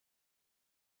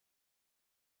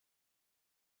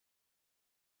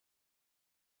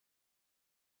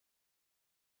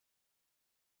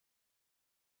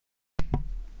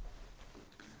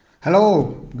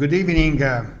Hello, good evening.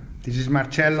 This is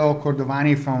Marcello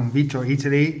Cordovani from Vito,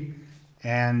 Italy,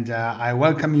 and I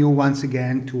welcome you once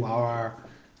again to our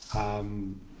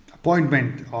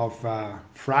appointment of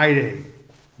Friday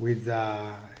with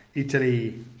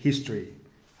Italy history,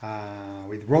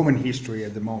 with Roman history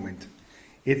at the moment.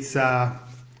 It's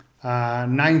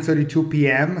 9:32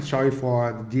 p.m. Sorry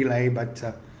for the delay, but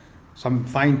some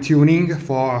fine-tuning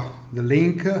for the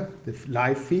link, the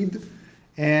live feed.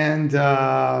 And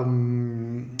well,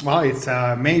 it's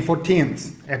May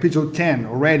 14th, episode 10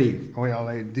 already. Well,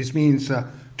 this means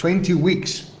 20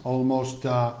 weeks, almost,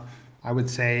 I would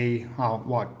say,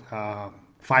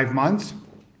 5 months.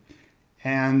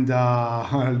 And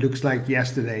looks like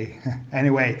yesterday.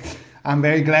 Anyway, I'm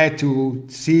very glad to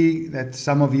see that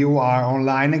some of you are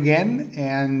online again.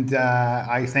 And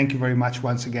I thank you very much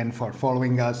once again for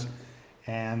following us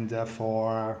and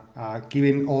for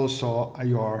giving also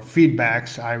your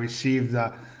feedbacks. I received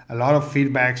a lot of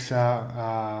feedbacks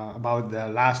about the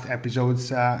last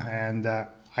episodes, and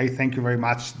I thank you very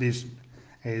much. This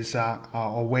is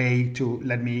a way to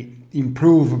let me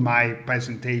improve my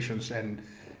presentations and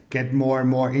get more and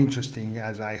more interesting,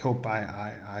 as I hope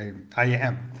I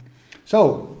am.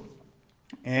 So,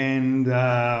 and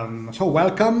so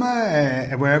welcome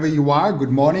wherever you are.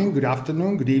 Good morning, good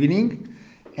afternoon, good evening.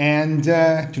 And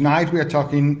tonight we are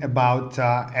talking about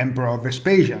Emperor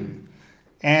Vespasian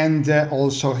and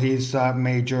also his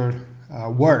major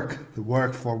work, the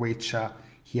work for which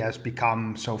he has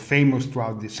become so famous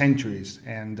throughout the centuries.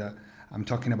 And I'm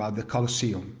talking about the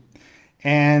Colosseum.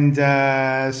 And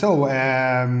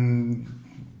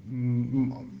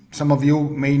some of you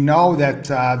may know that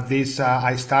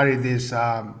I started this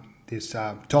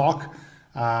talk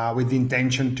with the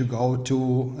intention to go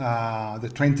to the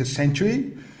 20th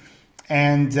century.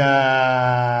 And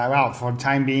well, for the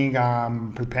time being,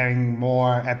 I'm preparing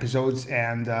more episodes,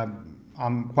 and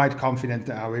I'm quite confident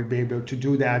I will be able to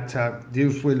do that.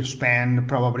 This will span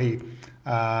probably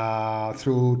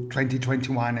through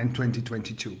 2021 and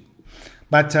 2022.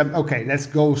 But okay, let's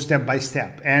go step by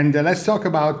step. And let's talk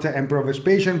about Emperor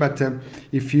Vespasian. But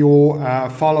if you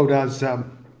followed us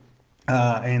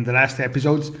in the last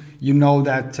episodes, you know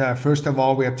that first of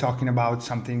all we are talking about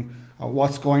something,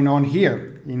 what's going on here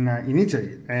in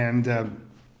Italy, and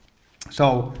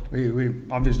so we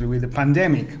obviously with the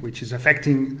pandemic, which is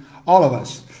affecting all of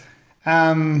us.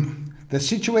 The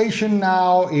situation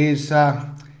now is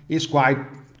quite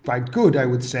good, I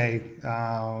would say.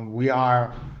 We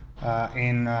are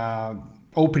in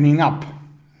opening up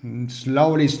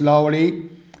slowly.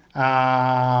 We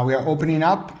are opening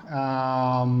up.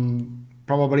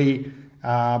 Probably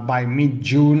by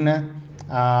mid-June,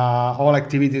 all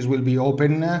activities will be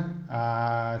open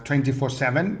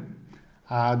 24/7.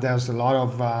 There's a lot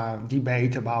of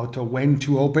debate about when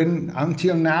to open.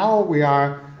 Until now, we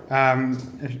are,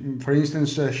 for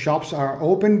instance, shops are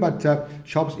open, but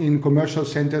shops in commercial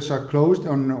centers are closed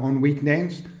on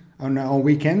weekdays, on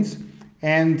weekends.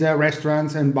 And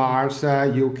restaurants and bars,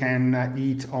 you can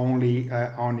eat only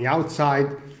on the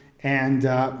outside. And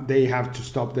they have to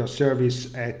stop their service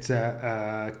at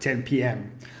 10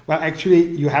 p.m. Well,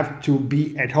 actually, you have to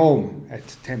be at home at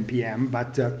 10 p.m.,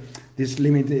 but this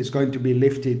limit is going to be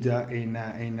lifted in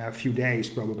a few days,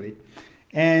 probably.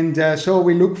 And so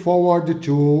we look forward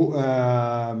to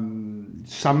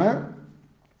summer.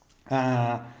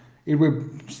 It will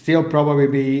still probably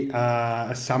be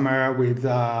a summer with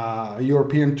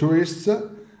European tourists.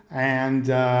 And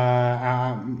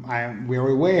we're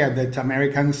aware that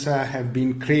Americans have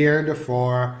been cleared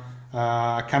for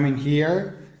coming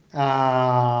here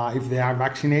if they are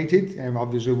vaccinated, and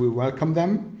obviously we welcome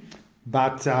them.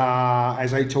 But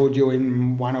as I told you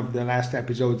in one of the last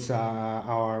episodes,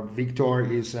 our Victor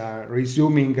is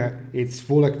resuming its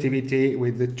full activity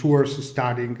with the tours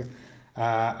starting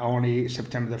only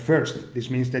September the 1st. This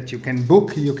means that you can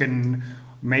book, you can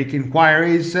make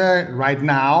inquiries right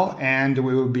now, and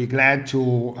we will be glad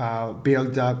to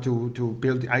build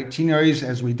itineraries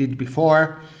as we did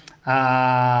before.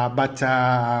 But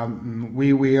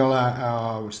we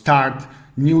will start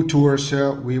new tours.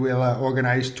 We will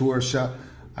organize tours,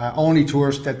 only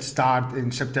tours that start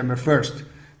in September 1st.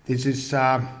 This is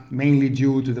mainly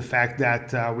due to the fact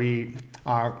that we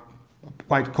are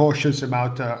quite cautious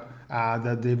about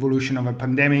the evolution of a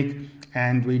pandemic,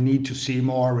 and we need to see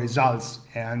more results.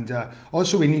 And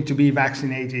also we need to be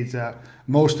vaccinated.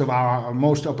 Most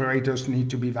operators need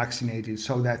to be vaccinated,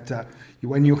 so that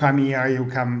when you come here, you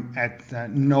come at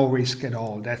no risk at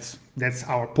all. That's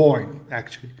our point,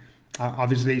 actually.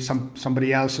 Obviously,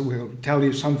 somebody else will tell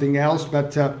you something else,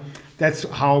 but that's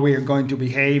how we are going to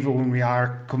behave when we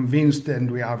are convinced and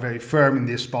we are very firm in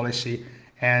this policy.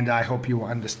 and I hope you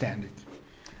understand it.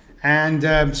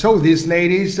 And so these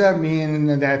ladies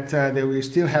mean that they will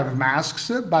still have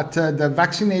masks, but the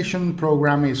vaccination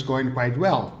program is going quite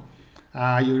well.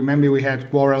 You remember we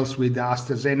had quarrels with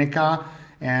AstraZeneca,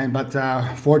 but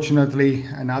fortunately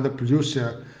another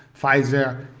producer,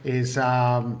 Pfizer,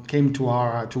 came to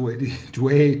our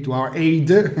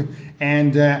aid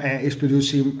and is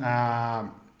producing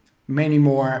many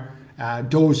more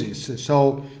doses.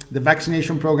 So the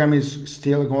vaccination program is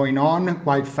still going on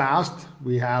quite fast.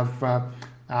 We have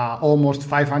almost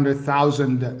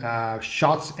 500,000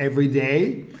 shots every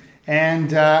day, and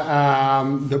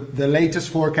the latest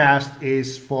forecast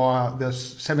is for the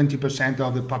 70%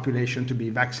 of the population to be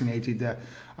vaccinated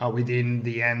within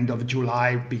the end of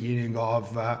July, beginning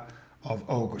of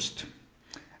August.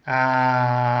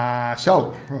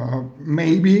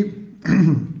 Maybe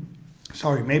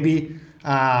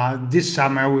this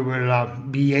summer we will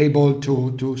be able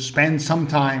to spend some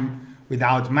time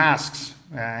without masks,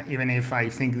 even if I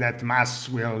think that masks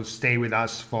will stay with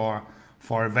us for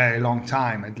a very long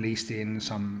time, at least in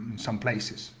some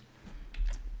places.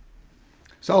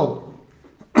 So,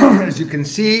 as you can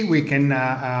see, we can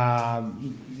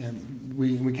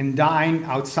dine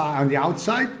outside on the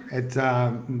outside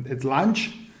at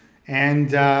lunch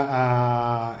and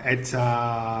at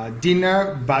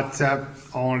dinner, but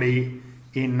only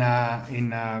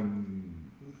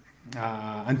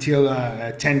until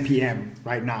 10 p.m.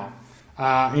 right now.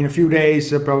 In a few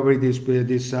days, probably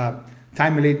this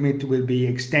time limit will be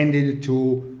extended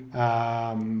to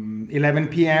 11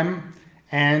 p.m.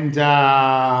 and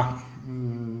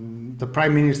the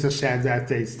Prime Minister said that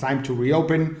it's time to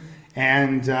reopen,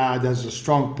 and there's a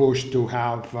strong push to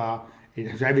have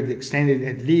it extended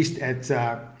at least at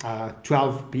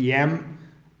 12 p.m.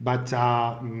 But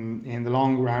in the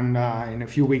long run, in a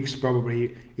few weeks,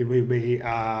 probably it will be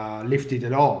lifted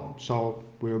at all. So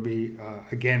we'll be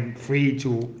again free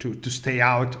to stay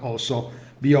out also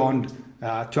beyond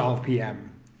 12 p.m.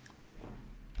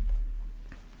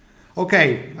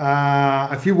 Okay,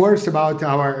 a few words about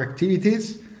our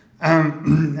activities.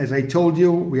 As I told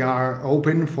you, we are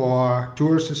open for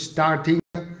tours starting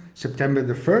September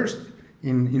the 1st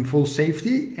in full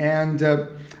safety, and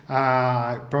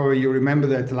probably you remember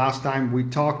that last time we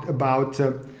talked about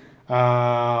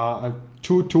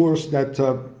two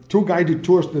guided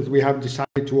tours that we have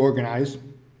decided to organize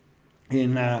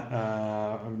in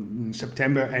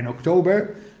September and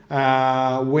October,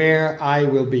 where I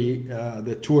will be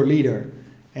the tour leader.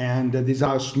 And these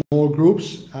are small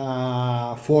groups,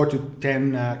 4 to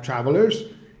 10 travelers,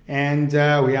 and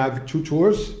we have two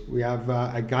tours. We have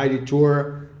a guided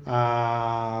tour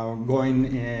going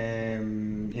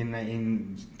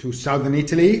to southern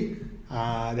Italy.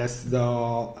 That's the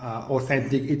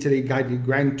Authentic Italy Guided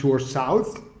Grand Tour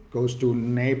South. Goes to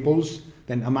Naples,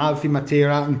 then Amalfi,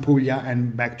 Matera, and Puglia,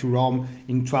 and back to Rome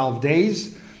in 12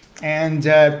 days. And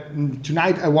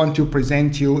tonight I want to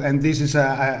present you, and this is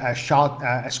a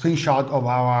screenshot of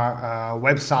our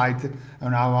website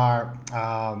on our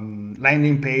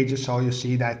landing page. So you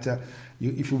see that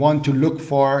if you want to look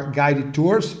for guided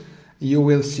tours, you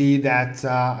will see that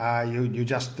you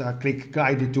just click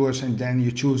guided tours, and then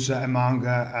you choose among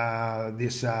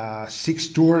these 6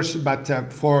 tours, but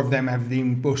 4 of them have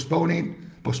been postponed.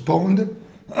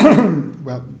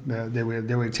 Well, they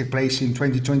will take place in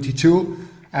 2022.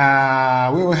 We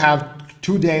will have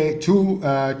two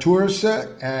tours,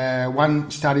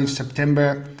 one starting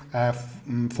September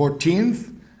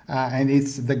 14th, and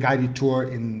it's the guided tour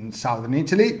in southern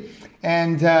Italy.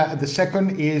 And the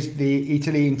second is the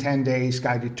Italy in 10 days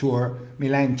guided tour,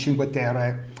 Milan, Cinque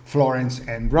Terre, Florence,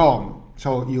 and Rome.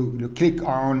 So you click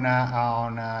on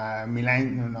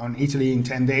Milan, on Italy in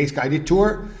 10 days guided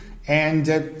tour, and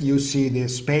you see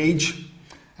this page.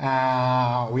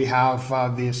 We have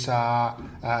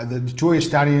the tour is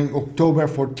starting October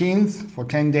 14th for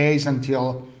 10 days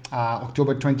until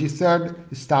October 23rd.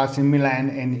 It starts in Milan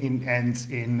and ends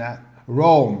in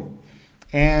Rome.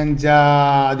 And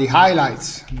the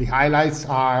highlights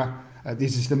are,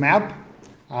 this is the map,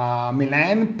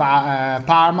 Milan,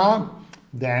 Parma,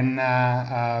 then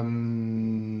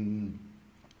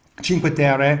Cinque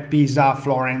Terre, Pisa,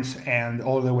 Florence, and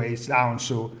all the way down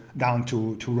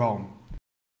to Rome.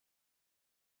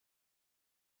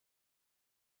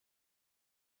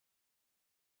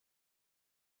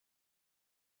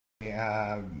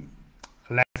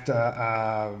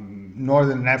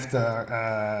 Northern left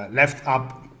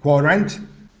up quadrant.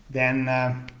 Then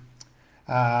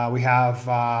we have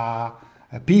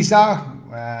Pisa.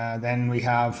 Then we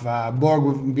have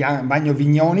Bagno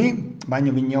Vignoni.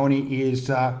 Bagno Vignoni is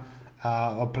a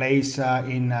place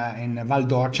in Val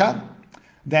d'Orcia.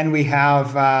 Then we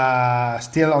have,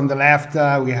 still on the left,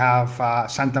 we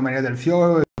have Santa Maria del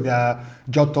Fiore, the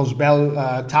Giotto's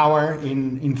Bell Tower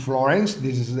in Florence.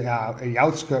 This is the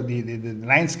outskirt, the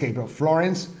landscape of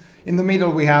Florence. In the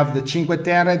middle, we have the Cinque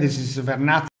Terre. This is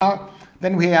Vernazza.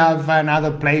 Then we have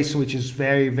another place which is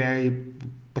very, very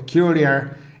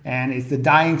peculiar, and it's the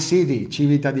Dying City,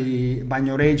 Civita di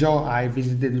Bagnoregio. I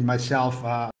visited it myself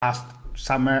last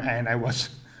summer, and I was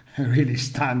really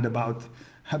stunned about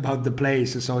the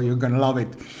place, so you're gonna love it.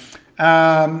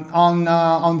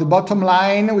 On the bottom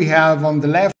line, we have on the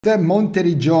left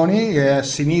Monteriggioni, a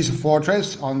Sinise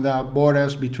fortress on the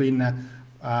borders between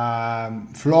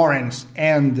Florence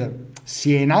and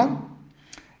Siena.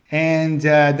 And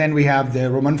then we have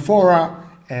the Roman Fora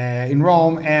in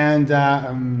Rome, and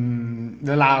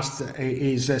the last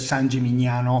is San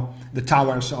Gimignano, the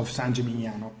towers of San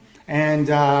Gimignano. And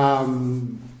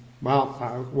well,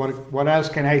 what else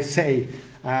can I say?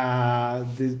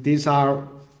 These are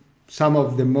some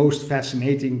of the most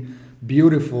fascinating,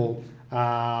 beautiful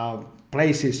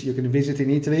places you can visit in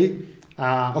Italy.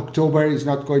 October is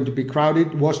not going to be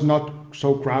crowded, was not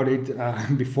so crowded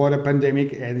before the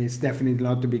pandemic, and it's definitely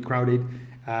not to be crowded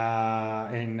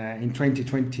in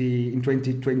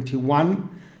 2021.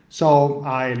 So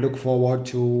I look forward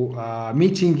to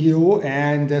meeting you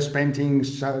and spending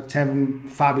 10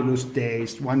 fabulous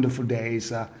days, wonderful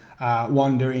days,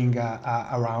 wandering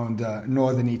around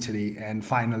northern Italy, and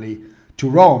finally to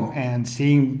Rome and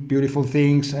seeing beautiful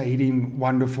things, eating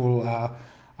wonderful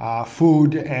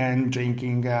food and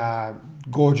drinking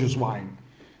gorgeous wine.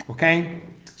 Okay,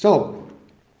 so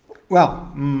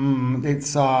well,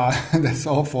 it's that's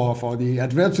all for the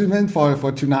advertisement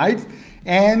for tonight,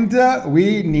 and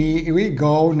we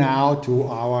go now to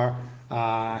our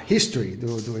history,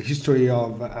 to the history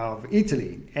of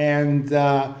Italy, and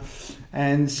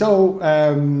so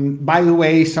by the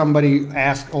way, somebody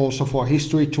asked also for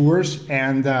history tours,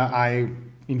 and I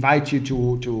invite you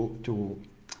to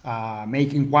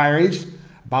make inquiries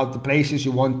about the places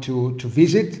you want to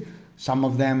visit. Some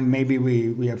of them maybe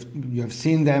you have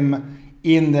seen them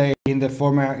in the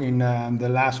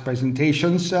last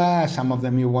presentations. Some of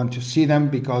them you want to see them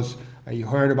because you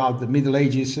heard about the Middle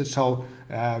Ages. So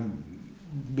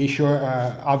be sure.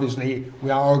 Obviously,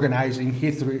 we are organizing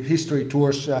history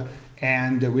tours,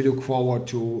 and we look forward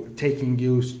to taking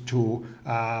you to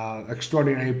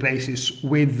extraordinary places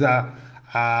with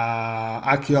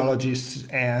archaeologists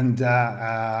and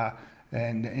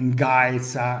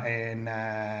guides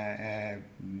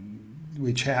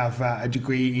which have a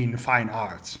degree in fine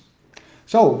arts.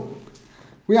 So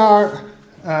we are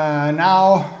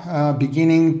now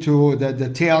beginning to the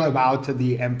tale about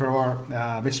the Emperor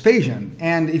Vespasian,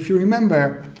 and if you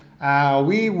remember,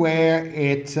 we were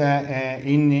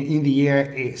in the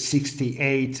year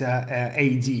 68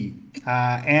 AD,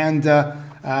 and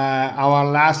our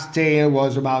last tale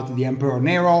was about the Emperor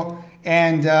Nero,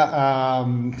 and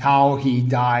how he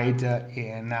died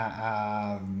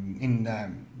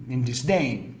in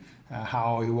disdain,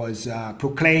 how he was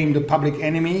proclaimed a public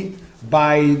enemy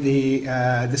by the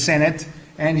Senate,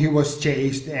 and he was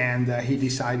chased, and he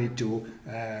decided to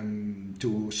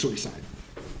suicide.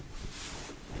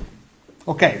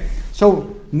 Okay,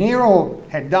 so Nero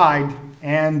had died,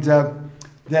 and the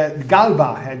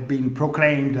Galba had been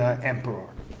proclaimed emperor,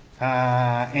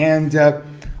 and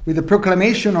with the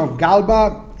proclamation of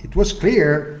Galba, it was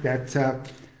clear that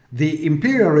the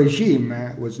imperial regime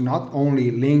was not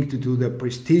only linked to the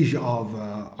prestige of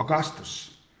Augustus,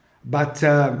 but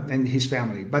and his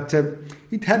family, but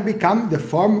it had become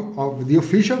the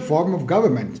official form of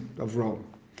government of Rome.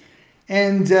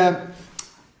 And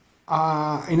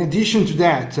in addition to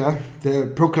that,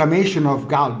 the proclamation of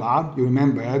Galba, you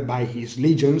remember, by his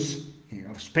legions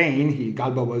of Spain,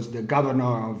 Galba was the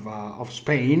governor of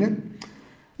Spain,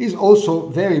 is also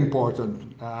very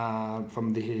important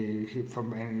from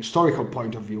an historical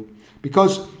point of view,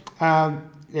 because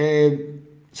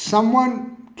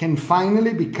someone can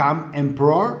finally become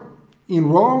emperor in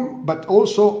Rome, but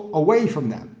also away from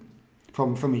that,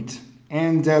 from it,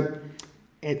 and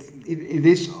it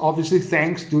is obviously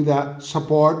thanks to the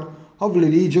support of the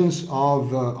legions of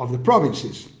the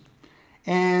provinces,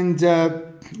 and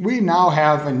we now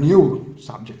have a new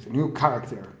subject, a new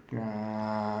character,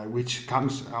 which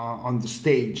comes on the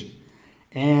stage,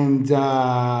 and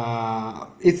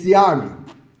it's the army,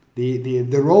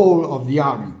 the role of the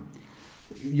army.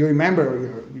 You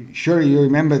remember, surely you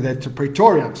remember that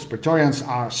Praetorians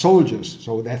are soldiers,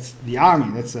 so that's the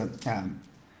army, that's an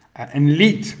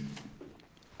elite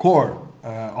core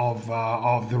of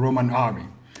the Roman army.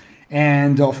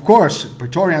 And of course,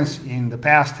 Praetorians in the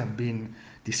past have been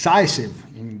decisive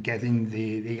in getting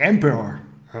the emperor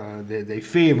they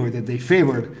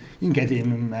favored in getting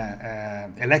him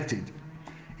elected.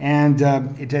 And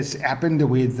it has happened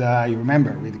with, you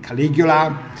remember, with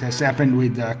Caligula, it has happened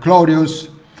with Claudius,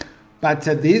 but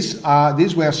these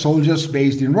were soldiers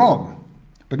based in Rome.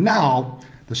 But now,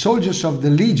 the soldiers of the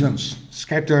legions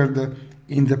scattered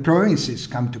in the provinces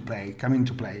come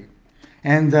into play.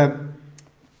 And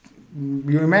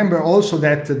you remember also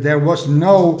that there was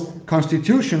no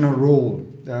constitutional rule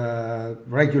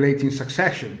regulating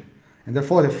succession, and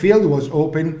therefore the field was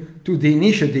open to the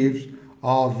initiatives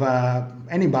of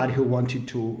anybody who wanted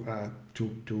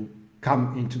to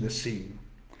come into the scene.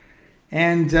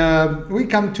 And we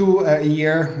come to a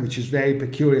year which is very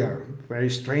peculiar, very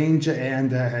strange,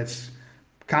 and has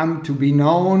come to be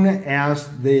known as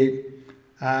the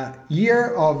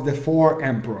year of the four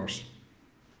emperors.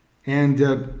 And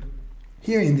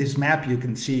here in this map you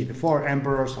can see the four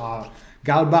emperors are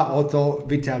Galba, Otho,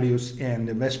 Vitellius, and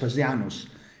Vespasianus,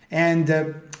 and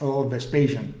or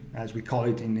Vespasian, as we call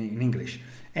it in English.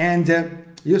 And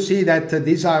you see that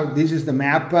this is the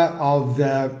map of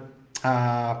the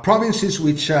provinces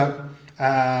which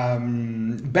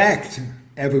backed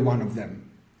every one of them.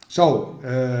 So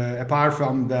apart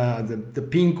from the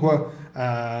pink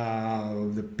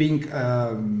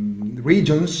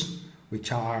regions,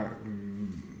 which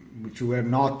were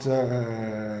not,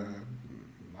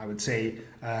 I would say,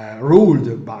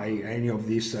 ruled by any of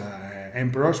these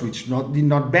emperors, which did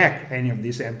not back any of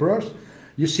these emperors.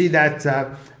 You see that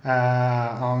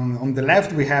on the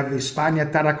left we have Hispania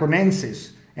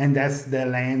Tarraconensis, and that's the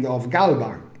land of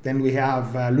Galba. Then we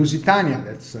have Lusitania,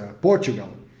 that's Portugal.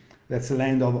 That's the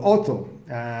land of Otho,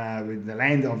 with the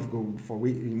land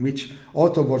in which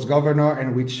Otho was governor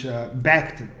and which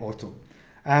backed Otho.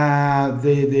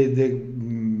 The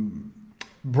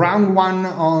brown one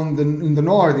in the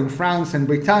north, in France and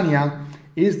Britannia,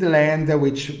 is the land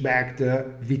which backed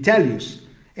Vitellius.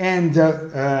 And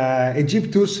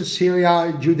Egyptus,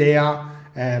 Syria, Judea,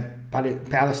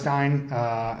 Palestine,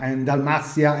 and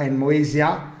Dalmatia and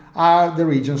Moesia are the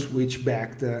regions which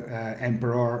backed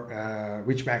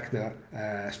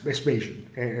Vespasian.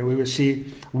 We will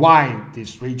see why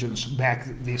these regions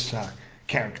backed these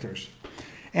characters.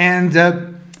 And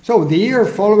so the year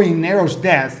following Nero's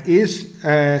death is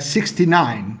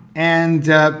 69, and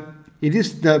it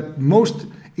is the most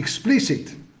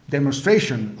explicit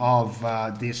demonstration of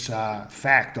this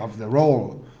fact of the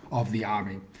role of the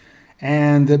army.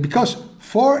 And because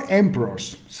four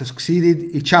emperors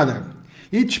succeeded each other,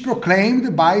 each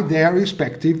proclaimed by their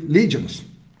respective legions.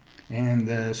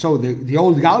 And so the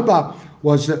old Galba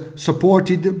was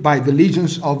supported by the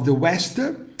legions of the West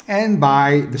and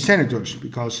by the senators,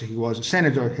 because he was a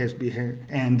senator,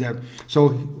 and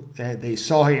so they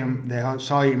saw him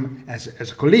as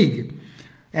a colleague.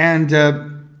 And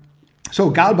so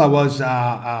Galba was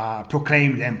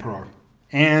proclaimed emperor,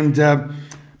 and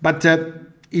but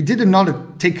he did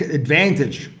not take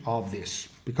advantage of this,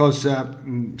 because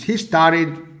he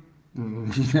started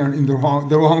in the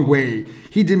wrong way.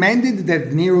 He demanded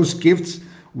that Nero's gifts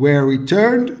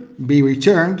be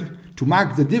returned to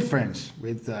mark the difference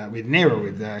with Nero,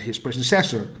 with his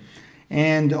predecessor.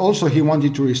 And also he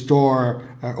wanted to restore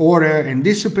order and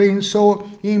discipline, so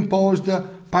he imposed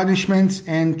punishments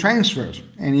and transfers.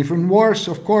 And even worse,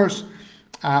 of course,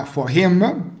 for him,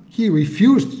 he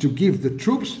refused to give the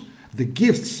troops the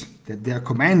gifts that their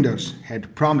commanders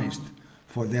had promised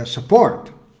for their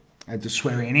support at the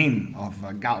swearing in of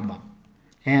Galba.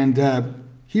 And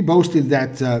he boasted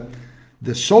that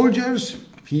the soldiers,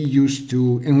 he used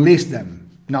to enlist them,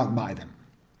 not buy them.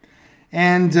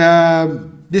 And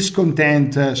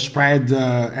discontent spread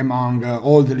among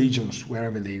all the legions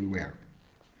wherever they were.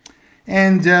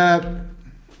 And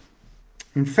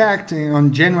in fact,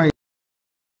 on January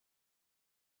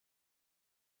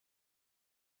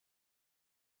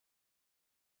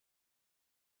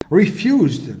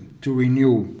refused to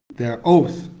renew their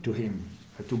oath to him,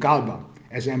 to Galba,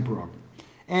 as emperor.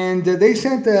 And they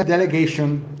sent a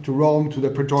delegation to Rome, to the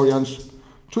Praetorians,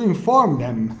 to inform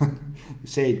them,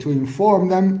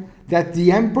 that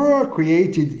the emperor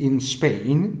created in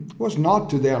Spain was not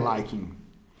to their liking.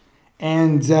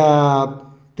 And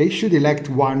they should elect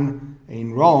one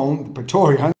in Rome, the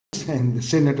Praetorians and the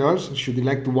senators should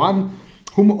elect one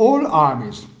whom all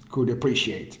armies could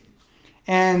appreciate.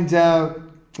 And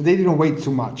they didn't wait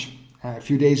too much. A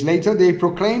few days later, they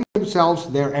proclaimed themselves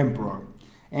their emperor.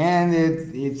 And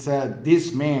it's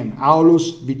this man,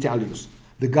 Aulus Vitellius,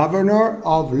 the governor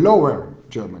of Lower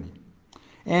Germany.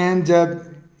 And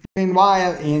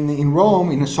meanwhile, in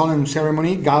Rome, in a solemn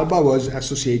ceremony, Galba was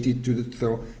associated to the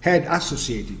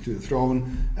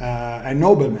throne, a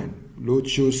nobleman,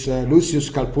 Lucius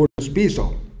Calpurnius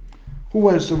Piso, who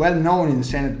was well known in the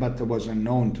Senate but was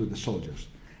unknown to the soldiers.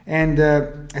 And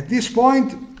at this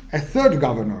point, a third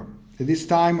governor, at this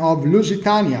time of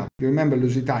Lusitania, you remember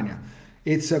Lusitania,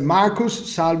 it's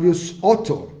Marcus Salvius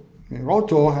Otho.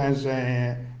 Otto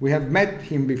we have met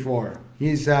him before.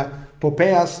 He's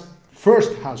Poppaea's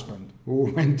first husband,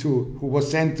 who was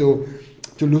sent to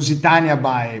Lusitania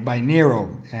by Nero,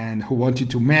 and who wanted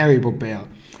to marry Poppaea.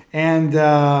 And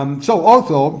so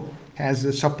Otho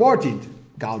has supported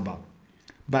Galba,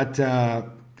 but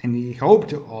and he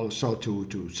hoped also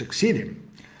to succeed him.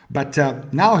 But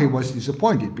now he was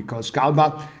disappointed because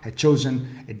Galba had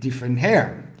chosen a different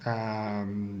heir.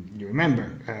 You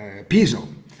remember Piso.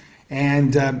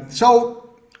 And so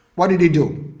what did he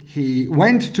do? He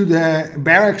went to the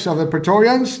barracks of the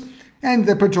Praetorians, and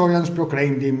the Praetorians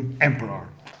proclaimed him emperor.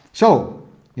 So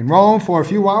in Rome, for a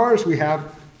few hours, we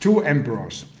have two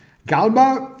emperors: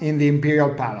 Galba in the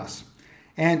imperial palace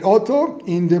and Otho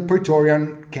in the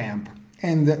Praetorian camp.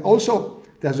 And also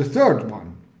there's a third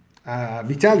one,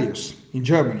 Vitellius in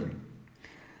Germany.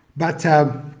 But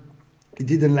it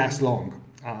didn't last long.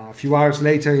 A few hours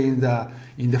later in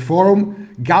the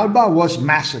forum, Galba was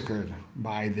massacred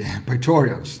by the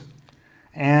Praetorians.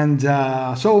 And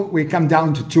so we come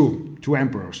down to two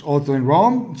emperors: Otho in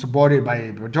Rome, supported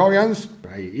by the Praetorians,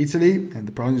 by Italy and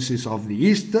the provinces of the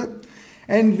east,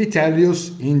 and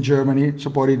Vitellius in Germany,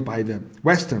 supported by the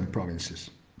western provinces.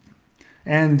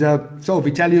 And so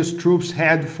Vitellius' troops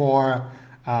head for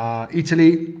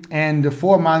Italy, and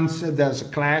 4 months there's a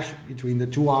clash between the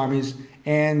two armies,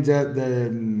 and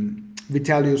the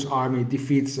Vitellius' army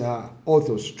defeats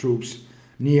Otho's troops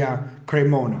near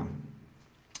Cremona.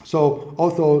 So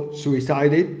Otho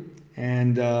suicided,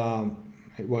 and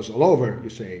it was all over, you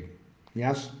say.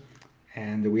 Yes?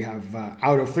 And we have,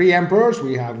 out of 3 emperors,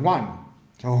 we have 1.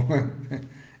 So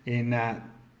it's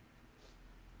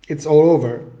all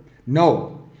over.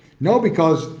 No,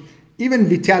 because even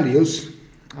Vitellius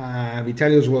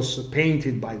was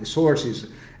painted by the sources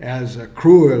as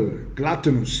cruel,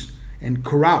 gluttonous, and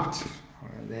corrupt.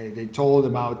 They told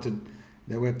about,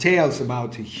 there were tales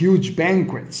about huge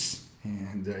banquets,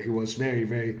 and he was very,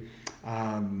 very,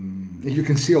 you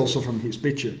can see also from his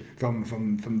picture,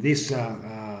 from this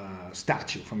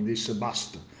statue, from this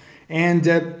bust. And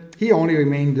he only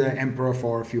remained emperor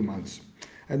for a few months.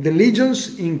 The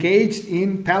legions engaged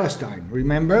in Palestine.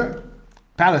 Remember?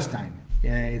 Palestine.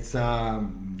 It's,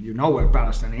 you know where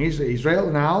Palestine is, Israel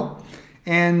now.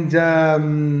 And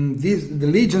the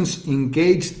legions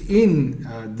engaged in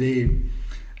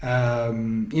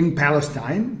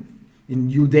Palestine, in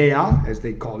Judea, as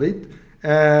they call it,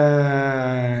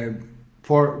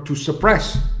 to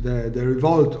suppress the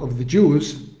revolt of the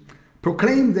Jews,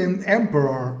 proclaimed them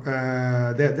emperor,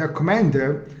 their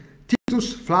commander,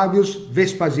 Titus Flavius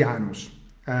Vespasianus,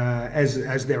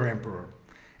 as their emperor.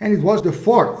 And it was the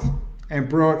 4th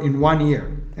emperor in 1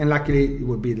 year, and luckily it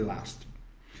would be the last.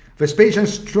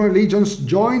 Vespasian's legions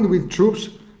joined with troops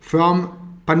from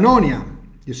Pannonia.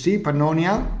 You see,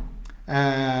 Pannonia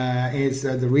is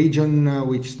the region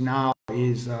which now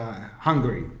is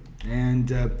Hungary.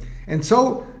 And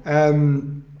so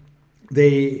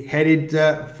they headed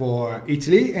for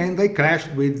Italy, and they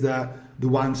clashed with the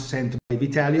ones sent by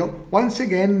Vitellio, once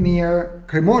again near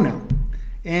Cremona.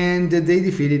 And they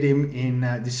defeated him in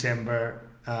December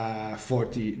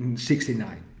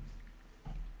 69.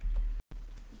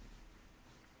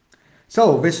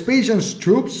 So Vespasian's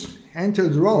troops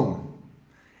entered Rome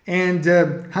and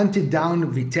hunted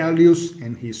down Vitellius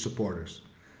and his supporters.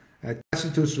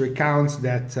 Tacitus recounts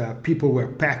that people were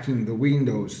packing the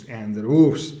windows and the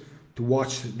roofs to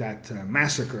watch that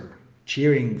massacre,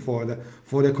 cheering for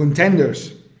the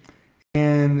contenders,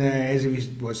 and as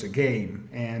it was a game.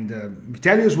 And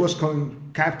Vitellius was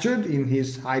captured in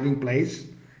his hiding place,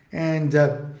 and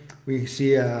we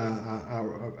see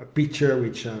a picture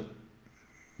which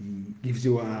gives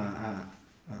you an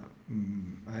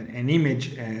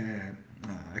image, a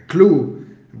clue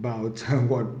about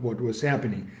what was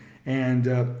happening. And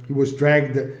he was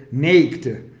dragged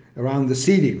naked around the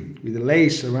city with a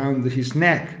lace around his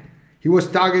neck. He was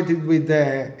targeted with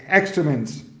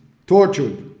excrements,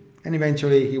 tortured, and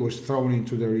eventually he was thrown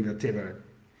into the river Tiber.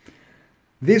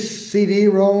 This city,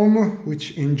 Rome,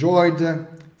 which enjoyed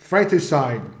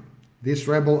fratricide, these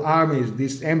rebel armies,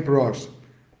 these emperors,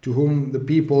 to whom the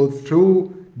people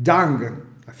threw dung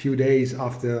a few days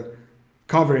after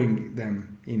covering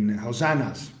them in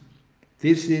hosannas.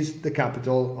 This is the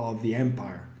capital of the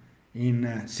empire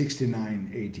in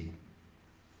 69 AD.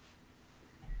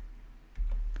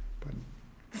 But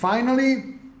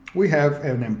finally, we have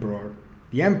an emperor.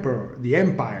 The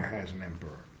empire has an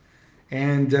emperor.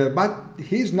 and but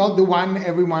he's not the one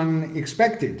everyone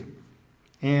expected.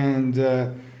 And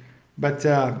but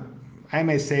I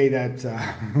may say that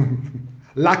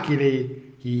luckily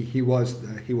he was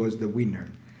the winner.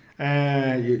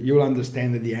 You'll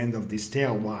understand at the end of this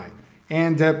tale why.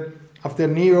 And after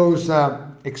Nero's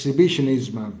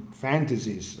exhibitionism,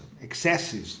 fantasies,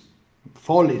 excesses,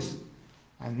 follies,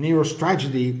 and Nero's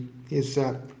tragedy,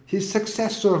 his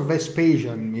successor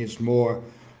Vespasian is more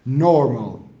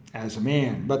normal as a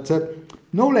man, but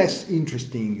no less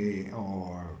interesting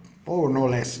or no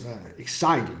less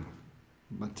exciting.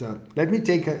 But let me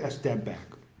take a step back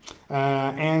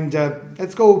and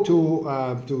let's go to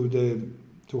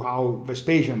how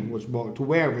Vespasian was born, to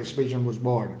where Vespasian was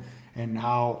born, and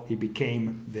how he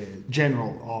became the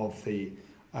general of the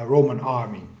Roman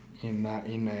army in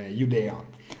Judea.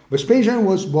 Vespasian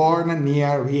was born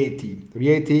near Rieti.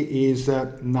 Rieti is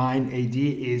 9 AD,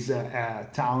 is a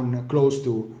town close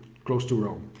to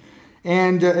Rome.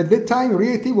 And at that time,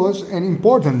 Rieti was an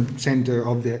important center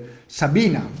of the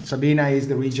Sabina. Sabina is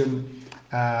the region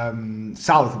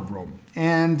south of Rome.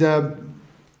 And the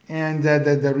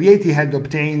Rieti had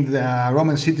obtained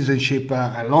Roman citizenship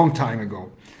a long time ago.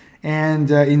 And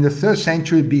in the 3rd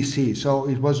century BC, so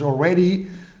it was already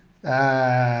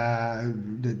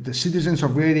the citizens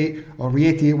of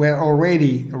Rieti were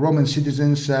already Roman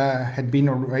citizens, had been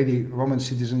already Roman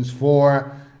citizens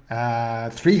for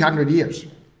 300 years.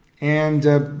 And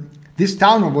this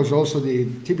town was also the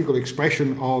typical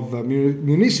expression of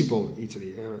municipal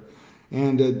Italy.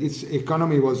 And its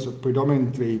economy was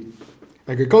predominantly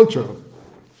agricultural,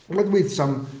 but with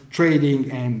some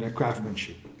trading and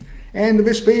craftsmanship. And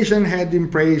Vespasian had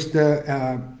embraced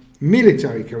a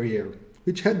military career,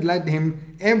 which had led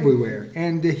him everywhere,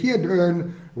 and he had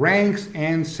earned ranks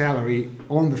and salary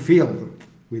on the field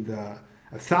with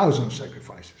 1,000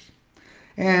 sacrifices.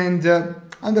 And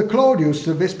under Claudius,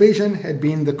 Vespasian had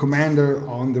been the commander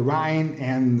on the Rhine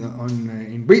and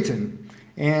in Britain,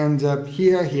 and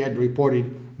here he had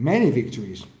reported many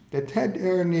victories that had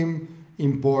earned him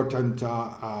important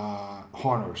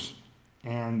honors.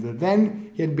 And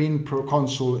then he had been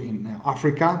proconsul in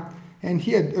Africa, and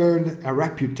he had earned a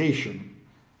reputation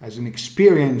as an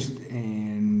experienced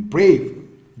and brave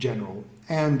general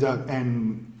and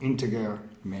an integer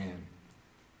man.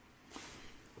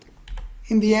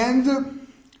 In the end,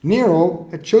 Nero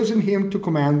had chosen him to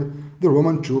command the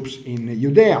Roman troops in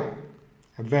Judea,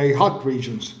 a very hot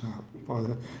region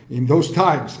in those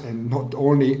times, and not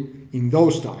only in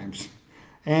those times.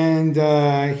 And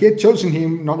he had chosen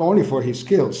him not only for his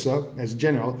skills as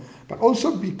general, but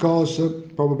also because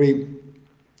probably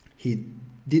he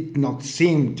did not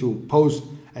seem to pose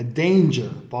a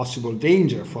possible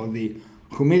danger for the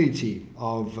humility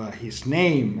of his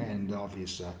name and of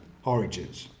his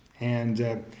origins. And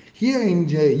here in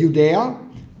Judea,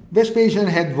 Vespasian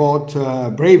had fought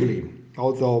bravely,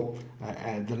 although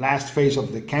the last phase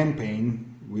of the campaign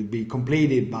will be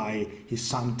completed by his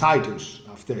son Titus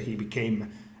after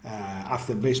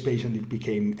Vespasian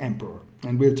became emperor,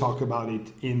 and we'll talk about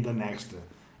it in the next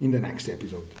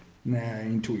episode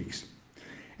in 2 weeks.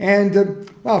 And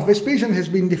Vespasian has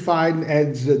been defined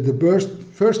as the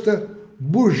first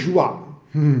bourgeois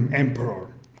emperor.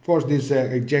 Of course, this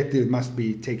adjective must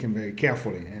be taken very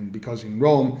carefully, and because in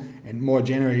Rome and more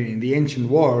generally in the ancient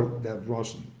world there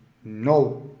was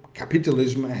no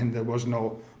capitalism and there was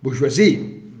no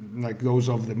bourgeoisie like those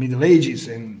of the Middle Ages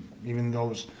and even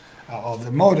those of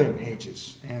the modern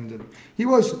ages. And he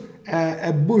was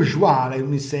a bourgeois, let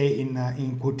me say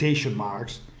in quotation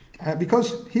marks,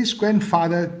 because his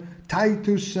grandfather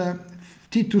Titus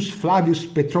Flavius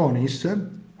Petronis,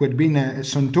 who had been a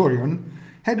centurion,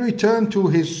 had returned to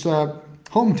his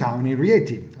hometown in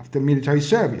Rieti after military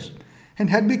service and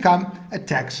had become a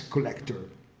tax collector.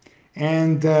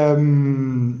 And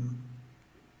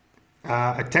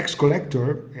a tax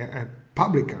collector, a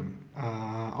publican,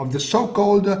 of the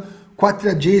so-called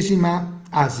Quadragesima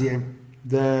Asiae,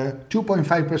 the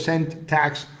 2.5%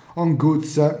 tax on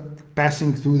goods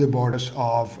passing through the borders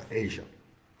of Asia.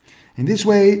 In this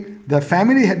way, the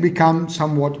family had become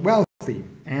somewhat wealthy,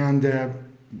 and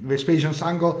Vespasian's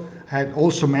uncle had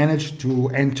also managed to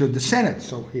enter the Senate,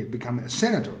 so he had become a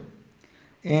senator.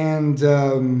 And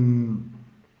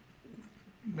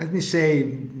let me say,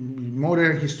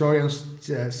 modern historians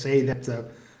say that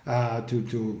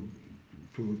to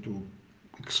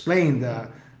explain the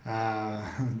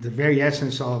very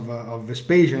essence of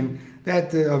Vespasian,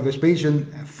 that of Vespasian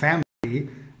family,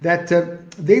 that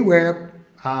they were,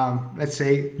 let's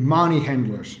say, money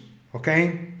handlers,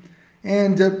 okay?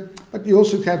 And but you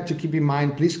also have to keep in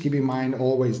mind, please keep in mind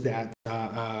always that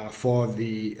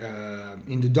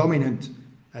in the dominant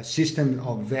system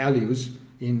of values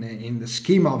in the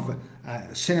scheme of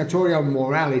senatorial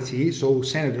morality, so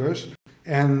senators,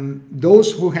 and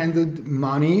those who handled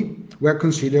money were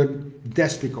considered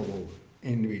despicable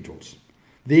individuals.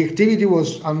 The activity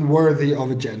was unworthy of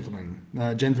a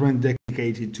gentleman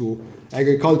dedicated to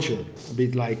agriculture, a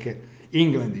bit like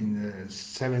England in the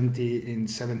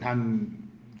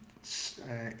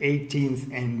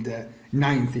 18th and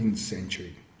 19th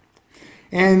century.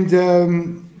 And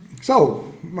so,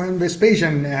 when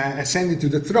Vespasian ascended to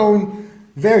the throne,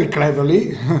 very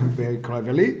cleverly,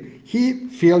 he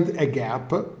filled a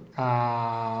gap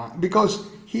because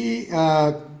he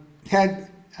had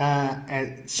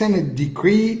a Senate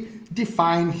decree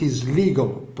define his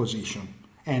legal position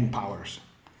and powers.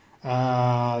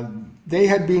 They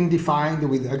had been defined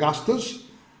with Augustus,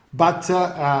 but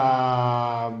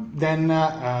then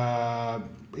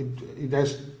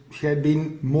it had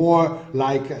been more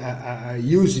like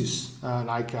uses,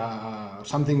 like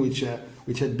something which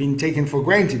had been taken for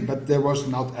granted, but there was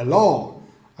not a law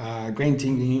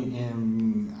granting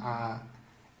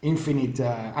infinite,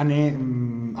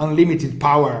 unlimited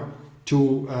power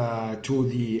to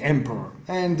the emperor.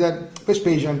 And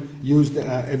Vespasian used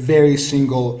a very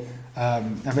simple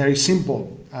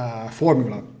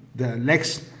formula, the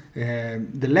lex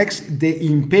de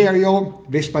imperio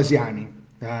Vespasiani.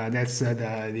 That's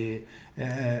the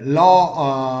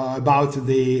law about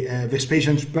the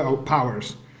Vespasian's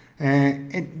powers.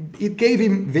 It gave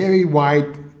him very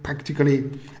wide, practically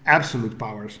absolute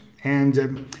powers.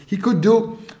 And he could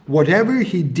do whatever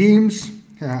he deems,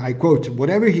 I quote,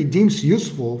 whatever he deems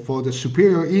useful for the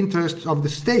superior interests of the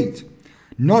state,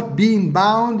 not being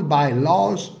bound by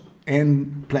laws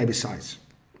and plebiscites.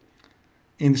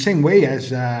 In the same way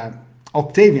as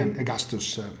Octavian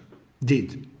Augustus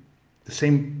did. The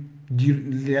same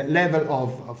level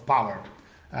of power,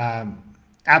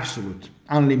 absolute,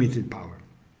 unlimited power.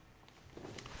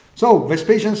 So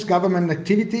Vespasian's government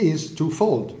activity is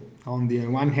twofold. On the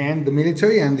one hand, the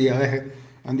military, and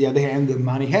on the other hand, the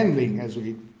money handling, as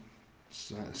we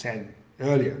said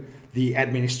earlier, the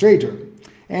administrator.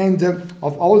 And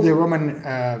of all the Roman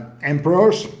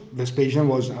emperors, Vespasian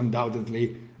was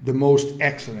undoubtedly the most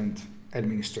excellent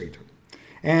administrator.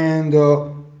 And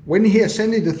when he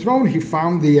ascended the throne, he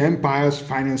found the empire's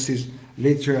finances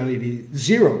literally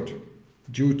zeroed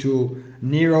due to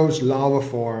Nero's love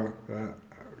for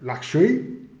luxury.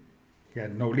 He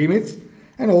had no limits,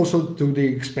 and also to the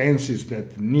expenses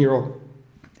that Nero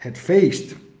had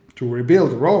faced to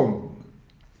rebuild Rome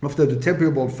after the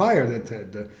terrible fire that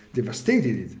had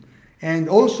devastated it, and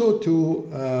also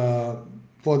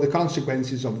for the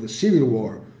consequences of the civil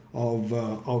war of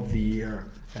the year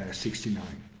 69.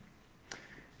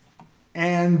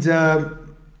 And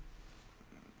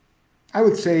I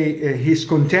would say his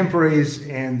contemporaries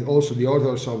and also the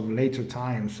authors of later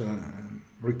times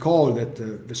recall that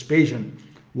Vespasian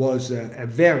was a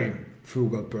very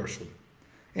frugal person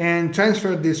and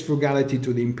transferred this frugality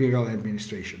to the imperial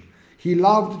administration. He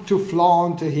loved to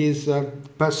flaunt his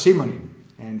parsimony,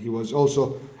 and he was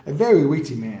also a very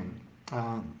witty man.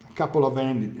 A couple of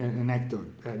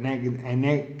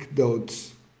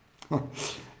anecdotes.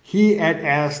 He had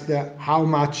asked how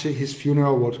much his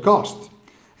funeral would cost,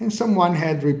 and someone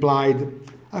had replied,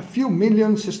 a few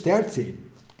million sesterzi.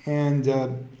 And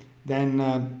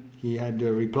then he had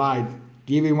replied,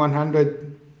 give me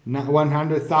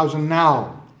 100,000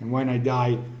 now, and when I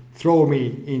die, throw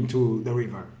me into the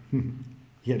river.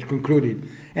 He had concluded.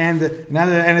 And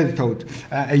another anecdote,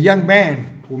 a young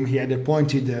man whom he had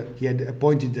appointed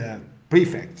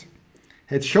prefect,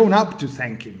 had shown up to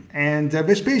thank him, and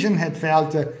Vespasian had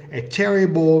felt a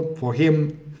terrible, for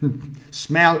him,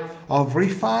 smell of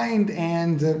refined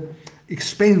and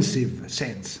expensive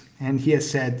scents, and he has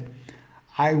said,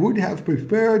 I would have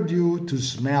preferred you to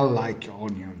smell like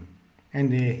onion,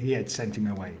 and he had sent him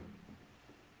away.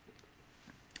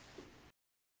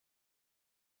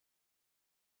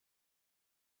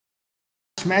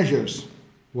 Measures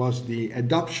was the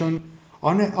adoption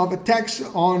of a tax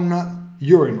on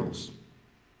urinals.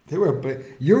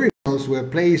 Urinals were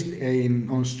placed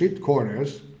on street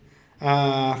corners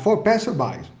for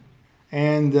passerbys,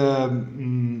 and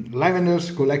lavenders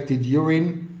collected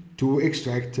urine to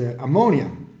extract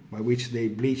ammonia, by which they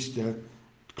bleached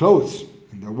clothes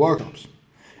in their workshops.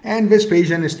 And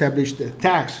Vespasian established a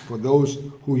tax for those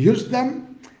who used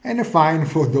them and a fine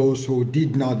for those who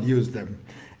did not use them.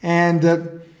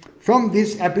 And from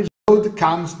this episode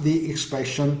comes the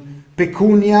expression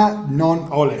pecunia non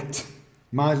olet.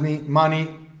 Money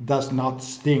does not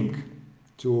stink.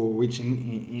 To which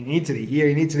in Italy, here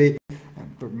in Italy,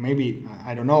 maybe,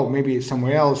 I don't know, maybe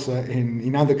somewhere else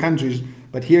in other countries,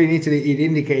 but here in Italy it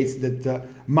indicates that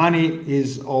money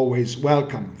is always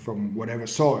welcome from whatever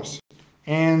source.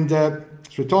 And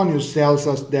Suetonius tells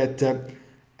us that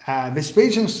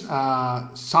Vespasian's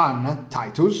son,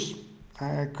 Titus,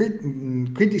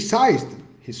 criticized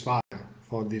his father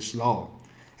for this law.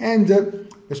 And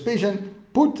Vespasian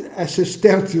put a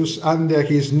sestertius under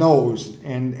his nose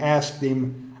and asked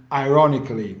him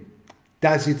ironically,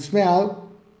 "Does it smell?"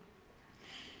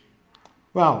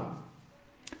 Well,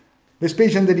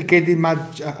 Vespasian dedicated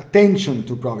much attention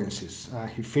to provinces.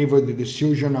 He favored the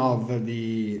diffusion of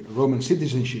the Roman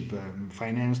citizenship,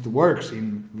 financed works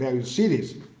in various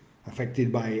cities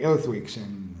affected by earthquakes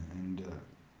and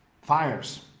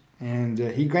fires. And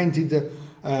he granted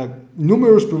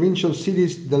numerous provincial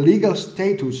cities the legal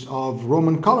status of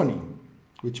Roman colony,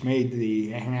 which made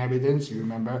the inhabitants, you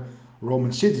remember,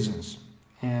 Roman citizens.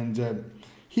 And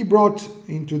he brought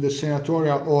into the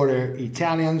senatorial order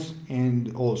Italians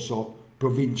and also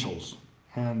provincials.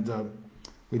 And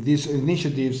with these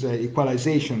initiatives,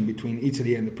 equalization between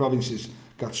Italy and the provinces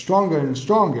got stronger and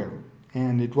stronger.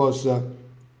 And it was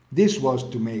this was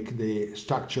to make the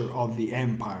structure of the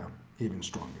empire even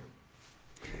stronger.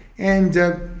 And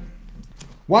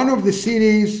one of the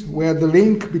cities where the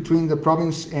link between the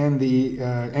province and the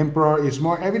emperor is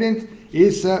more evident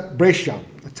is Brescia,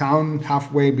 a town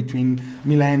halfway between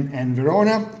Milan and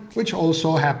Verona, which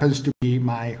also happens to be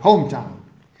my hometown.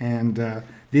 And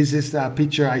this is a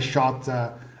picture I shot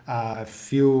a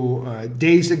few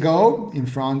days ago in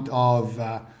front of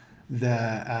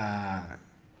the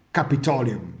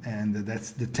Capitolium, and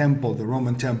that's the temple, the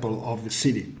Roman temple of the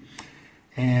city.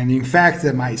 And in fact,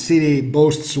 my city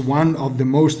boasts one of the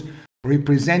most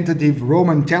representative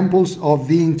Roman temples of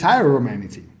the entire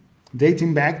Romanity,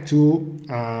 dating back to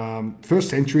 1st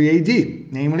century AD,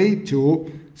 namely to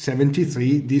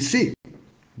 73 DC,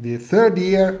 the third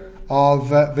year of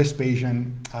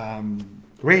Vespasian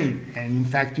reign. And in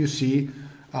fact, you see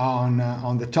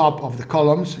on the top of the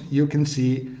columns, you can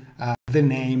see the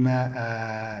name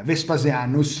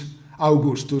Vespasianus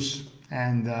Augustus.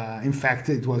 And in fact,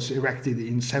 it was erected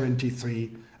in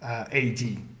 73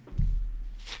 AD.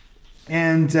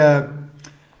 And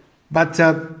but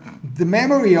the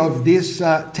memory of this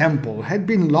temple had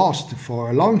been lost for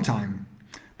a long time,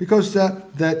 because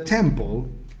the temple,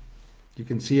 you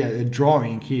can see a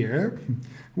drawing here,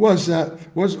 was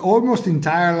almost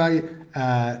entirely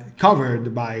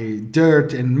covered by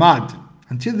dirt and mud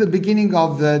until the beginning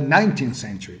of the 19th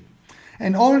century,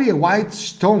 and only a white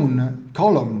stone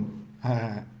column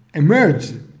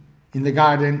emerged in the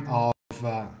garden of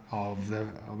the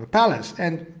palace.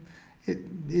 And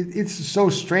it's so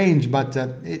strange, but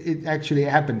it actually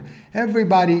happened.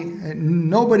 Nobody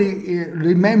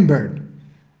remembered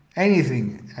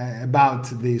anything about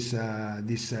this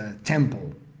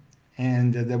temple,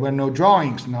 and there were no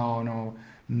drawings, no.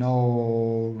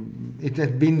 It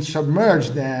had been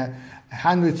submerged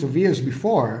hundreds of years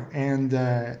before, and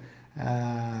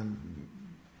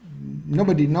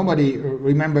nobody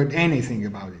remembered anything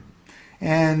about it.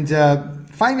 And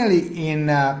finally, in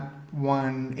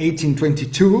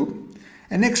 1822,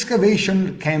 an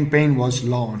excavation campaign was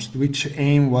launched, which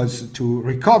aim was to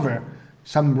recover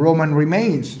some Roman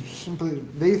remains. Simply,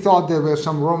 they thought there were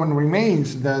some Roman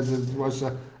remains.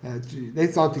 They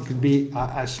thought it could be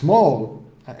a small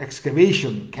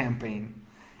excavation campaign,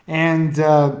 and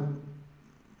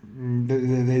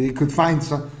they could find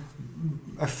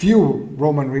a few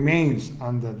Roman remains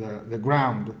under the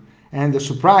ground. And the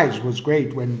surprise was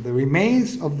great when the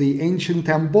remains of the ancient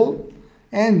temple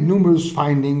and numerous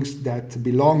findings that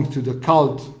belonged to the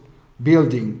cult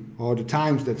building or the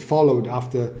times that followed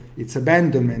after its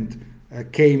abandonment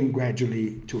came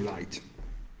gradually to light.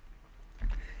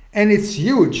 And it's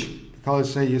huge,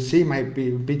 because you see my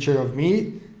picture of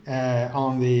me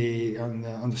on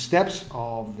the steps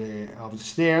of the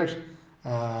stairs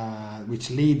which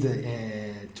lead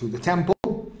to the temple.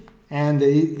 And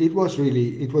it was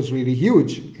really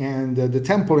huge. And the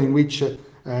temple in which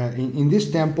in this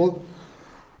temple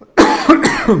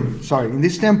in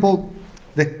this temple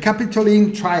the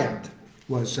Capitoline triad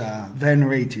was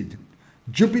venerated: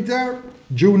 Jupiter,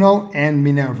 Juno, and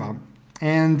Minerva.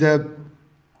 And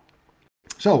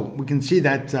so we can see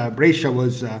that Brescia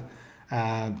was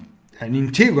an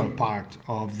integral part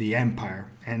of the empire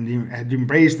and had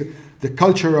embraced the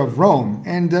culture of Rome.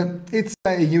 And it's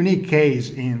a unique case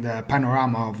in the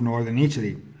panorama of northern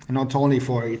Italy, and not only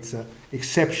for its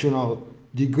exceptional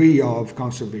degree of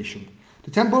conservation.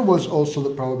 The temple was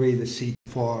also probably the seat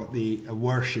for the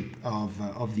worship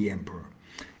of the emperor.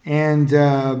 And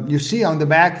you see on the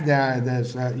back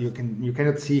there's you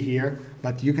cannot see here,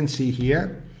 but you can see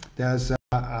here there's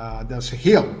a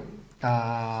hill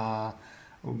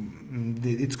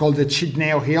It's called the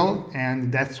Chidneo Hill,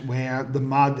 and that's where the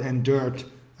mud and dirt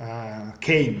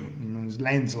came,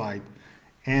 landslide.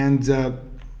 And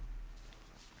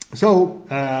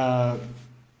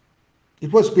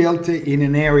it was built in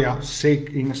an area,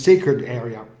 in a sacred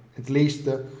area, at least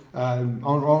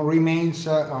on remains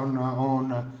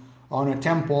on a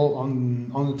temple,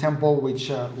 on the temple which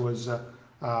was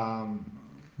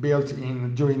built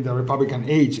during the Republican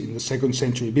age in the 2nd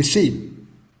century BC.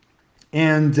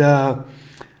 And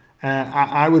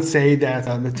I would say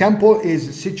that the temple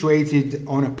is situated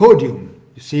on a podium.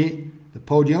 You see the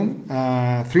podium,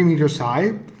 3 meters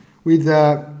high, with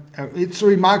it's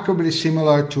remarkably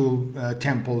similar to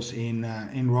temples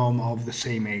in Rome of the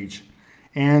same age.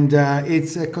 And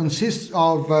it consists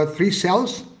of 3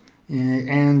 cells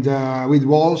and with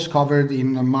walls covered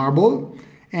in marble.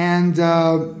 And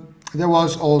there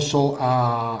was also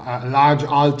a large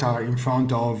altar in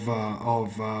front of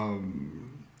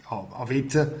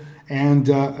it, and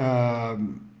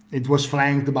it was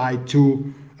flanked by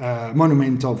 2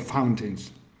 monumental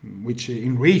fountains, which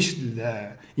enriched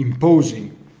the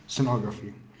imposing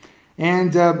scenography.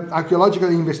 And archaeological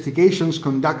investigations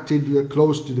conducted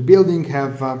close to the building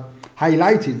have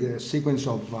highlighted a sequence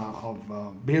of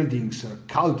buildings,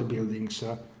 cult buildings,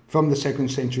 from the 2nd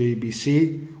century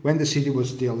BC, when the city was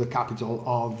still the capital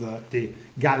of the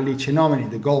Galli Cenomani,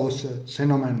 the Gauls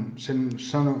Cenomanes.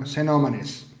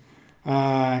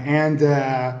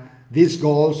 These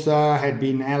Gauls had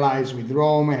been allies with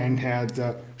Rome and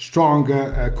had strong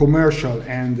commercial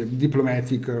and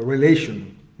diplomatic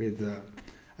relation with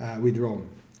Rome.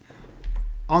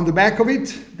 On the back of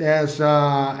it, there's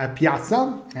a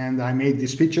piazza, and I made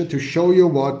this picture to show you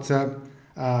what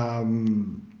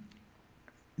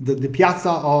the piazza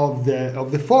of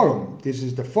the Forum. This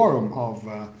is the Forum of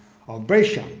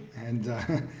Brescia, and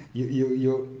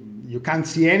you can't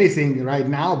see anything right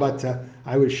now, but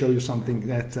I will show you something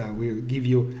that will give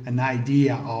you an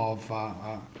idea of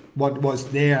what was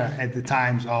there at the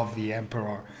times of the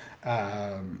Emperor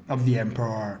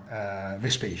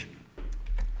Vespasian.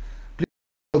 Please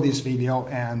follow this video,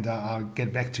 and I'll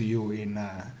get back to you in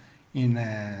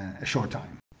a short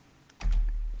time.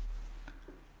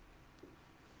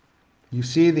 You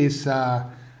see this.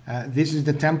 This is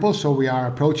the temple, so we are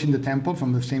approaching the temple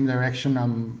from the same direction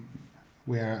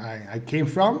where I came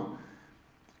from,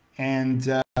 and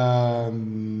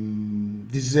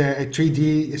this is a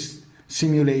 3D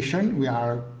simulation. We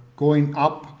are going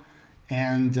up,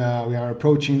 and we are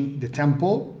approaching the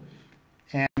temple,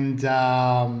 and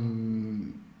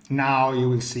now you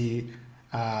will see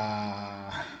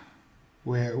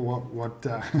what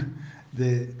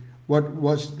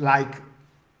was like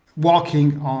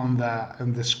walking on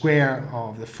the square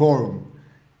of the Forum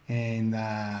in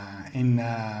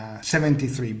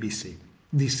 73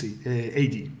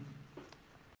 AD.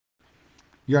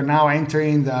 You are now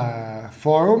entering the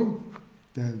Forum,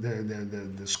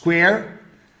 the square,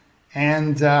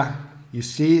 and you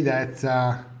see that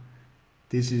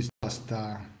this is just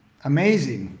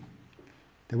amazing.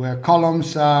 There were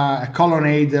columns, a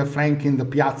colonnade flanking the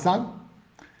piazza,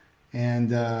 and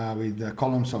with the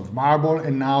columns of marble,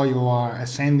 and now you are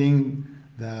ascending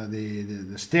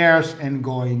the stairs and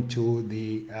going to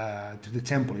the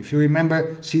temple. If you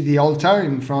remember, see the altar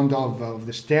in front of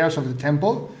the stairs of the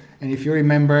temple, and if you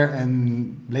remember,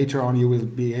 and later on you will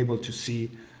be able to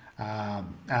see a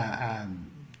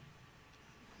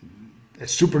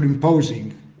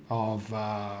superimposing of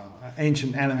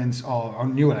ancient elements or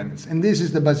new elements. And this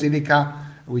is the basilica,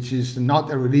 which is not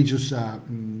a religious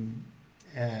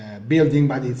building,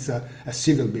 but it's a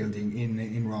civil building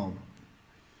in Rome.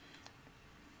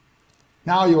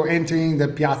 Now you're entering the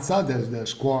piazza, the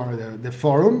square, the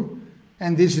Forum,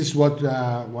 and this is what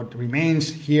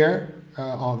remains here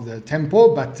of the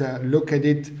temple. But look at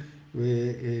it;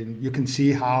 you can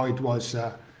see how it was,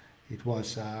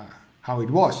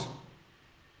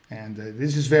 and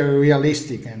this is very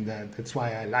realistic, and that's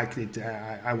why I liked it.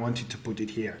 I wanted to put it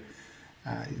here.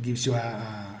 It gives you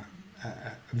a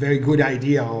very good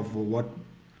idea of what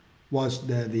was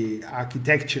the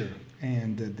architecture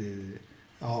and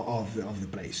of the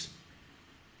place.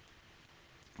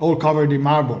 All covered in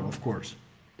marble, of course.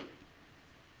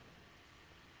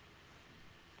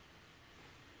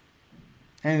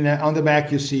 And on the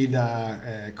back you see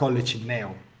the Colle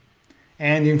Cimneo.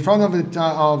 And in front of the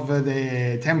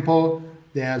temple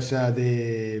there's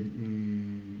the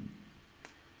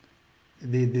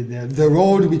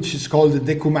road which is called the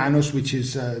Decumanus, which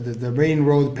is the main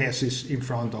road passes in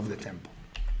front of the temple.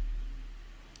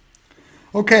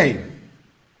 Okay,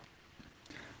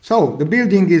 so the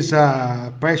building is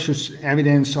precious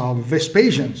evidence of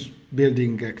Vespasian's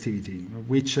building activity,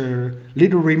 which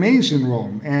little remains in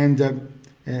Rome. And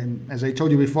as I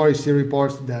told you before, it still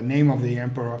reports the name of the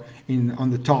emperor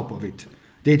on the top of it,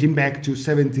 dating back to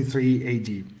 73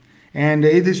 AD. And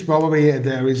it is probably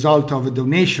the result of a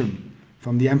donation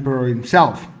from the emperor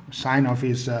himself, a sign of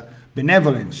his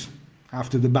benevolence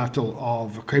after the Battle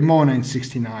of Cremona in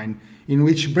 69, in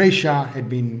which Brescia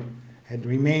had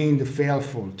remained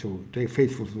faithful to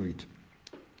it.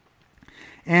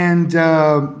 And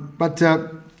but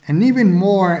an even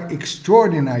more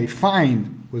extraordinary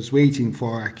find was waiting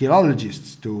for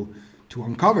archaeologists to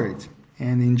uncover it.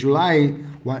 And in July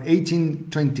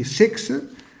 1826,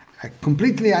 a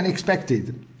completely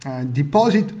unexpected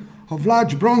deposit of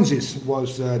large bronzes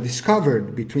was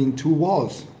discovered between two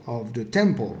walls of the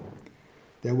temple.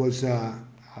 There was a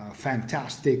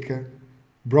fantastic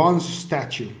bronze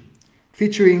statue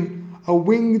featuring a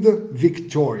winged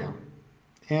Victoria,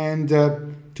 and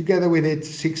together with it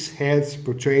 6 heads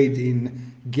portrayed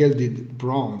in gilded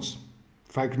bronze,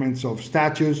 fragments of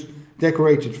statues,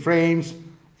 decorated frames,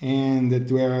 and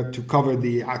that were to cover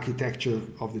the architecture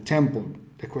of the temple,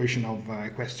 decoration of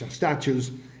equestrian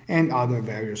statues, and other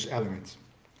various elements.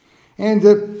 And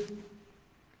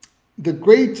the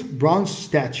great bronze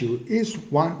statue is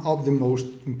one of the most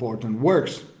important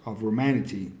works of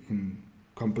Romanity in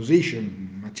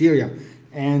composition, material,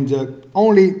 and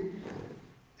only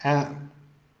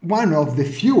one of the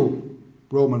few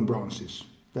Roman bronzes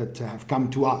that have come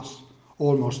to us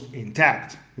almost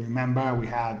intact. Remember, we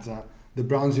had the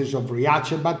bronzes of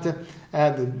Rieti, but the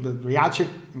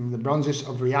bronzes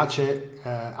of Rieti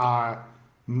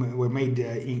were made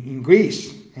in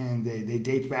Greece, and they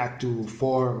date back to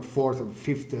 4th or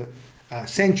 5th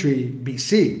century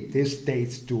BC. This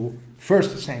dates to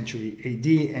 1st century AD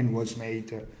and was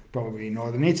made probably in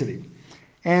northern Italy.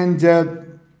 And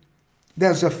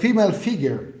there's a female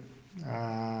figure.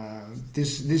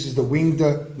 This is the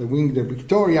winged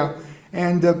Victoria,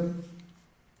 and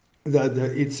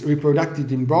it's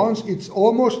reproduced in bronze. It's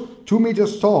almost 2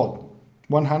 meters tall,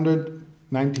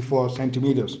 194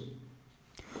 centimeters,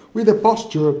 with a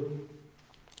posture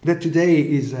that today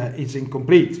is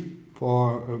incomplete.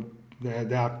 For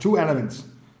there are 2 elements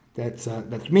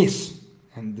that miss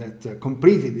and that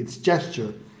completed its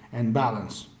gesture and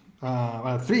balance.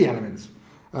 3 elements.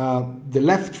 The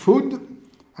left foot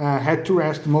had to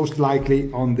rest most likely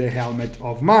on the helmet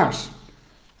of Mars,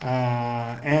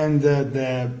 and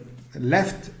the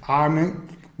left arm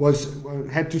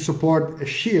had to support a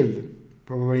shield,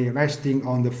 probably resting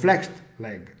on the flexed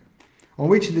leg, on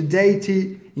which the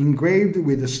deity engraved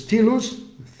with a stylus,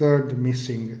 the 3rd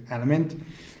missing element,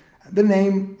 the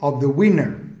name of the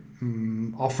winner,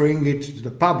 offering it to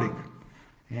the public.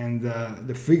 And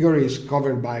the figure is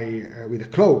covered with a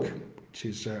cloak, which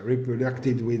is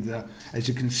reproduced with, as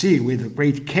you can see, with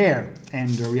great care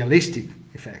and realistic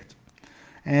effect.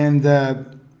 And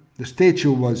the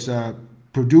statue was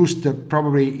produced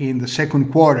probably in the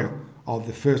 2nd quarter of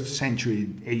the 1st century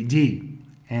AD,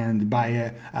 and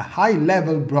by a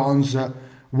high-level bronze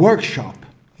workshop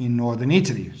in northern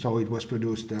Italy. So it was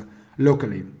produced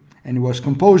locally, and it was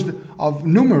composed of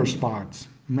numerous parts,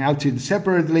 melted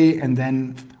separately and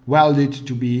then welded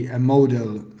to be a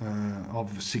model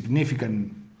of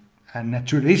significant and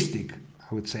naturalistic,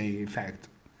 I would say, effect.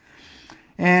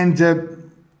 And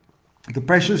the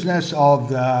preciousness of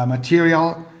the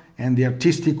material and the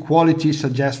artistic quality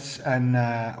suggests an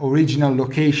original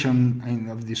location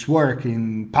of this work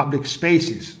in public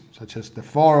spaces, such as the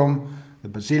Forum, the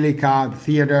Basilica, the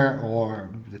theater, or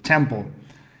the temple.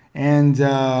 And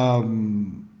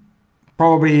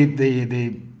probably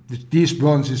these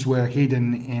bronzes were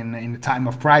hidden in a time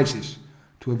of crisis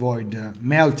to avoid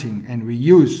melting and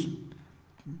reuse,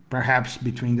 perhaps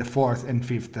between the 4th and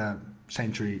 5th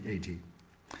century AD.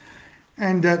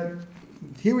 And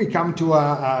here we come to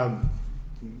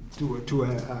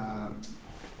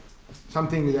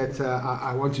something that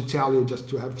I want to tell you, just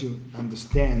to have to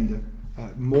understand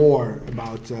more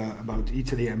about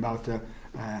Italy and about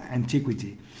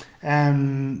antiquity.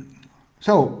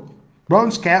 So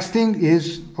bronze casting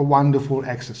is a wonderful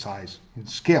exercise in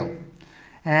skill,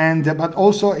 and but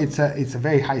also it's a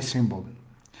very high symbol.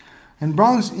 And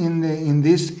bronze in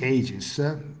these ages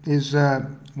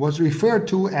was referred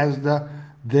to as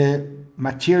the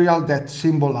material that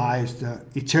symbolized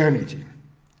eternity.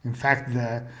 In fact,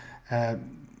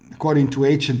 according to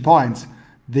ancient points,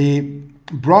 the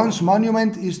bronze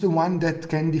monument is the one that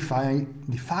can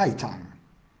defy time.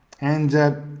 And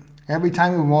every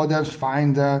time moderns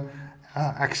find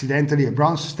accidentally a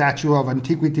bronze statue of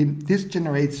antiquity, this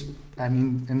generates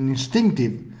an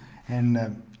instinctive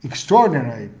and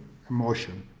extraordinary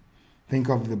emotion. Think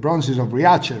of the bronzes of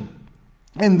Rieti,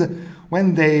 And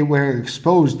when they were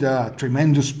exposed,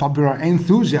 tremendous popular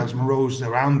enthusiasm rose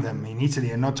around them in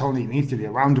Italy, and not only in Italy,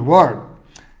 around the world,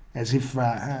 as if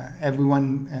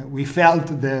we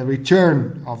felt the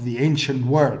return of the ancient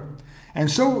world. And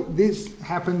so this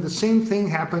happened, the same thing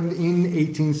happened in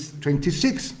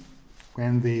 1826,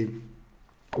 when the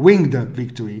winged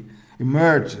victory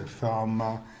emerged from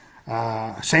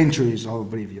centuries of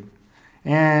oblivion.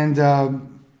 And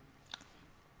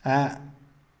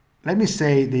let me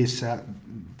say this,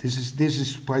 this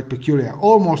is quite peculiar.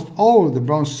 Almost all the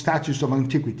bronze statues of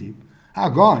antiquity are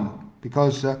gone,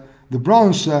 because the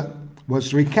bronze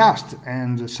was recast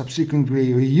and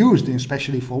subsequently reused,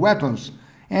 especially for weapons.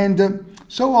 And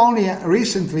so only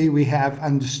recently we have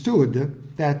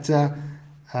understood that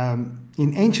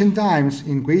in ancient times,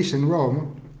 in Greece and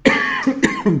Rome,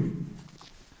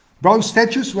 bronze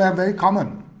statues were very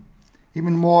common,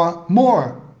 even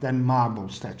more than marble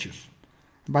statues.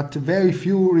 But very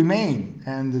few remain,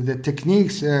 and the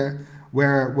techniques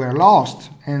were lost,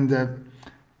 and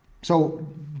so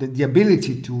the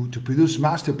ability to produce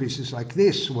masterpieces like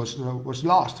this was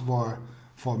lost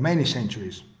for many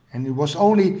centuries. And it was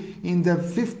only in the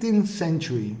 15th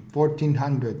century,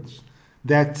 1400s,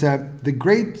 that the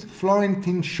great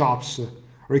Florentine shops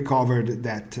recovered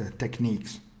that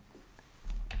techniques.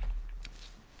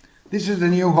 This is the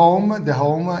new home, the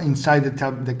home inside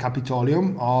the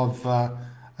Capitolium of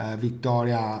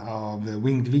Victoria, of the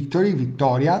winged victory,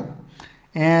 Victoria.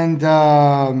 And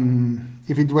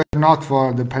if it were not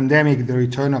for the pandemic, the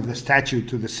return of the statue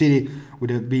to the city would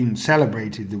have been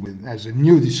celebrated as a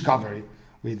new discovery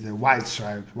with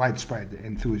widespread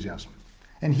enthusiasm.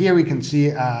 And here we can see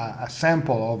a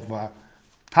sample of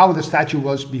how the statue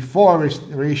was before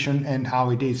restoration and how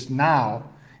it is now.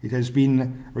 It has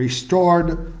been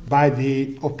restored by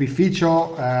the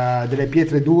Opificio delle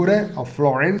Pietre Dure of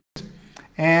Florence,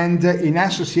 and in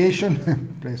association,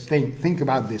 think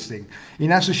about this thing,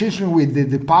 in association with the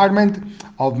Department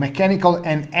of Mechanical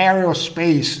and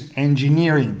Aerospace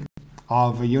Engineering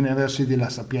of University La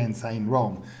Sapienza in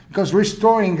Rome. Because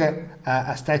restoring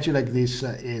a statue like this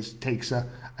takes a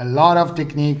lot of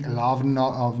technique, a lot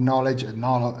of knowledge, a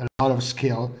lot of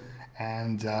skill,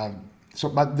 and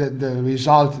but the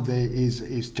result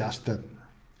is just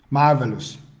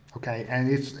marvelous. Okay, and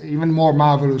it's even more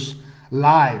marvelous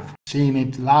live, seeing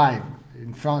it live,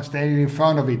 standing in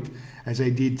front of it, as I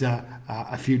did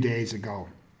a few days ago.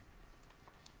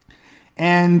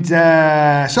 And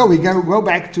so we go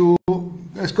back to,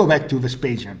 let's go back to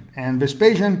Vespasian. And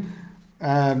Vespasian,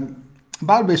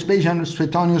 about Vespasian,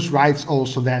 Suetonius writes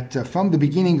also that from the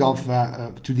beginning of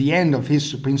to the end of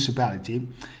his principality,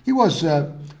 he was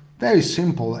very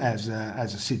simple as a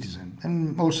citizen,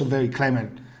 and also very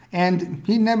clement, and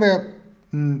he never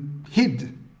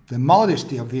hid the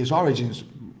modesty of his origins.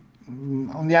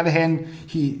 On the other hand,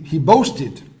 he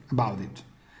boasted about it.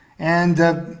 And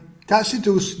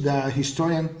Tacitus, the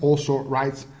historian, also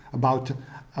writes about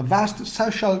a vast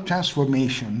social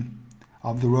transformation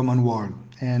of the Roman world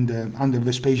and under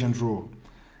Vespasian's rule.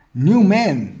 New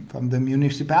men from the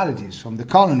municipalities, from the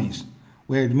colonies,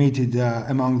 were admitted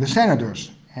among the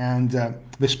senators. And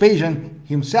Vespasian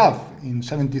himself, in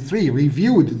 73,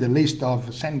 reviewed the list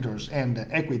of senators and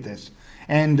equites,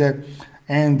 and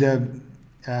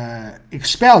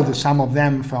expelled some of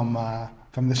them from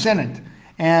the Senate,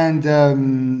 and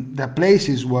the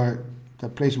place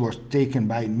was taken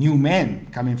by new men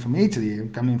coming from Italy,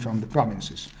 coming from the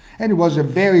provinces. And it was a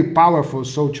very powerful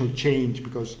social change,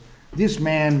 because this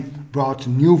man brought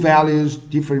new values,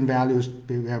 different values.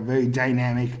 They were very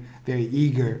dynamic, very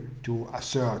eager to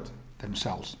assert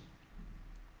themselves.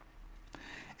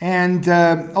 And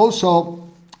also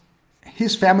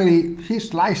his family,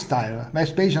 his lifestyle,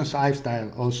 Vespasian's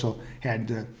lifestyle also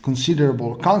had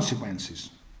considerable consequences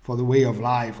for the way of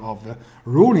life of the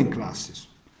ruling classes.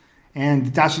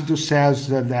 And Tacitus says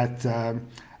that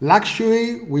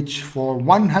luxury, which for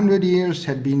 100 years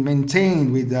had been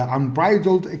maintained with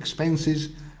unbridled expenses,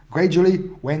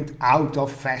 gradually went out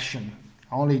of fashion.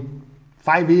 Only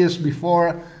 5 years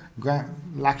before,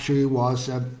 luxury was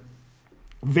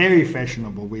very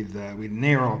fashionable with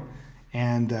Nero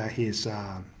and his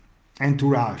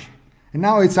entourage. And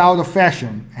now it's out of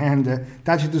fashion. And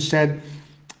Tacitus said,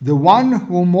 the one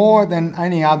who more than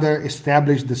any other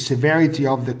established the severity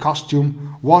of the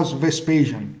costume was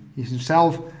Vespasian,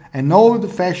 himself an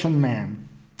old-fashioned man.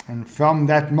 And from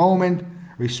that moment,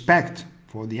 respect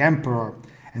for the emperor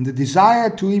and the desire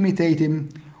to imitate him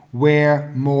were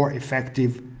more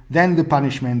effective than the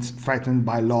punishments threatened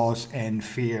by laws and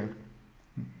fear.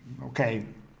 Okay,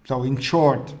 so in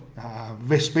short,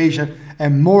 Vespasian, a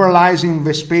moralizing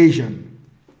Vespasian,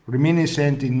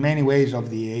 reminiscent in many ways of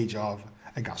the age of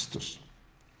Augustus.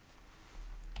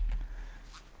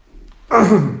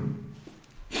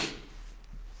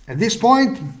 At this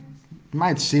point, it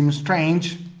might seem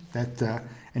strange that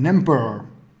an emperor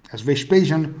as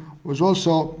Vespasian was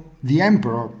also the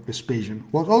emperor Vespasian,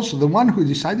 was also the one who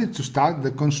decided to start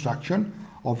the construction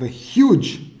of a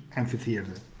huge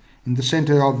amphitheater in the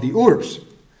center of the Urs,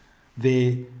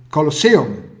 the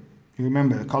Colosseum. You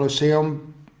remember the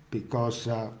Colosseum because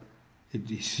it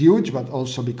is huge, but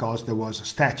also because there was a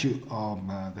statue of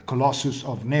the Colossus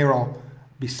of Nero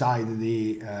beside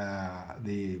the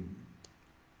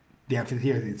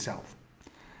amphitheater itself.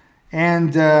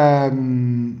 And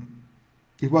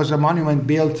it was a monument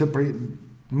built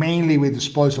mainly with the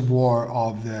spoils of war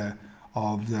of the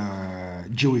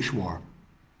Jewish war.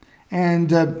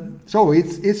 And so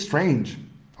it's strange,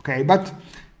 okay, but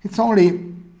it's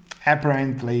only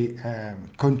apparently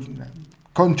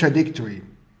contradictory,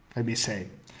 let me say,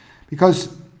 because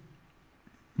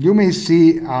you may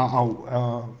see,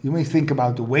 you may think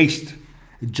about the waste,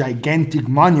 a gigantic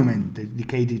monument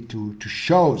dedicated to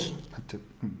shows, but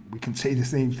we can say the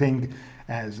same thing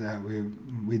as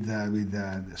with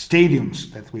the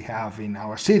stadiums that we have in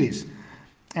our cities.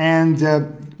 And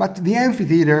but the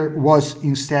amphitheater was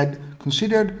instead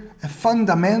considered a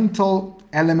fundamental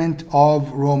element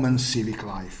of Roman civic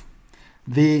life.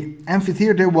 The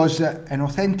amphitheater was an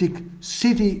authentic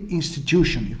city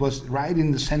institution. It was right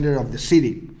in the center of the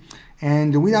city.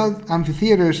 And without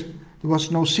amphitheaters, there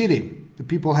was no city. The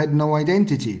people had no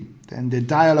identity. And the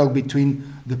dialogue between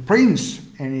the prince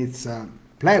and its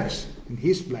plebs, and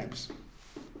his plebs,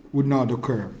 would not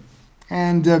occur.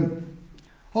 And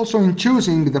also in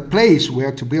choosing the place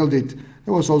where to build it,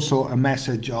 there was also a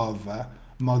message of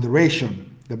moderation.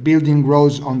 The building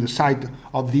rose on the site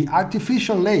of the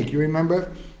artificial lake, you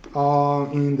remember,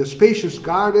 in the spacious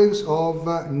gardens of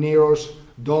Nero's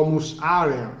Domus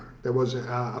Aurea. There was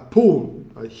a pool,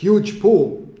 a huge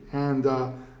pool, and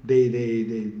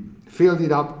they filled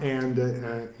it up, and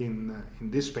in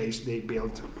this space they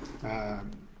built the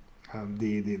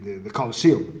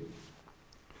Colosseum.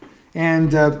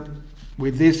 And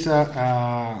with this,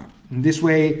 in this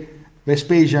way,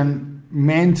 Vespasian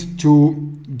meant to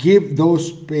give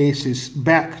those spaces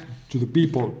back to the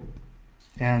people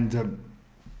and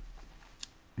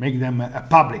make them a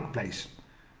public place,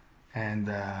 and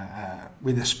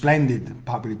with a splendid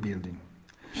public building.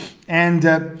 And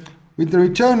with the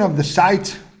return of the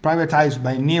site privatized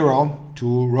by Nero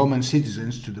to Roman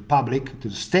citizens, to the public, to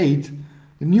the state,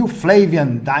 the new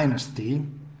Flavian dynasty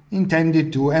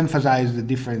intended to emphasize the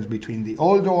difference between the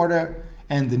old order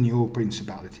and the new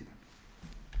principality.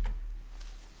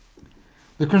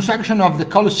 The construction of the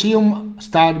Colosseum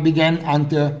began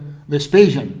under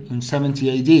Vespasian in 70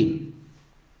 AD.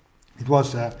 It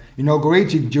was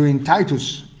inaugurated during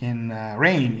Titus'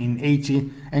 reign in 80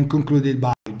 and concluded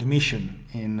by Domitian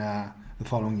in the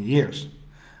following years.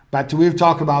 But we'll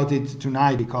talk about it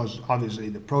tonight because obviously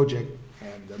the project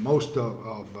and most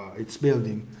of its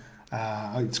building,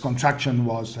 its construction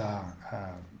was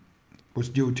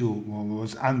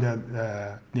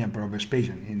under the Emperor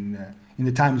Vespasian in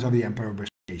the times of the Emperor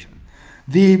Vespasian.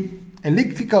 The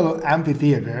elliptical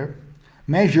amphitheater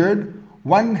measured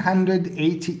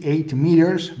 188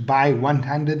 meters by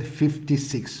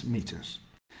 156 meters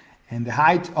and the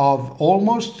height of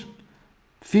almost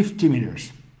 50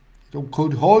 meters. It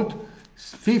could hold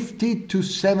 50 to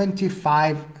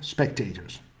 75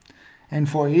 spectators. And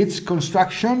for its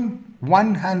construction,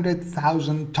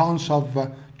 100,000 tons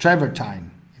of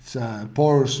travertine, it's a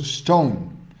porous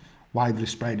stone widely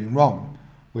spread in Rome,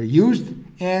 were used,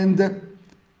 and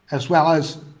as well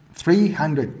as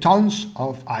 300 tons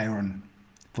of iron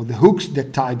for the hooks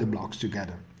that tied the blocks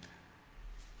together.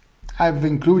 I've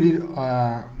included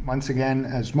once again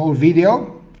a small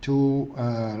video to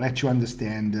let you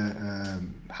understand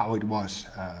how it was.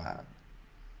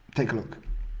 Take a look.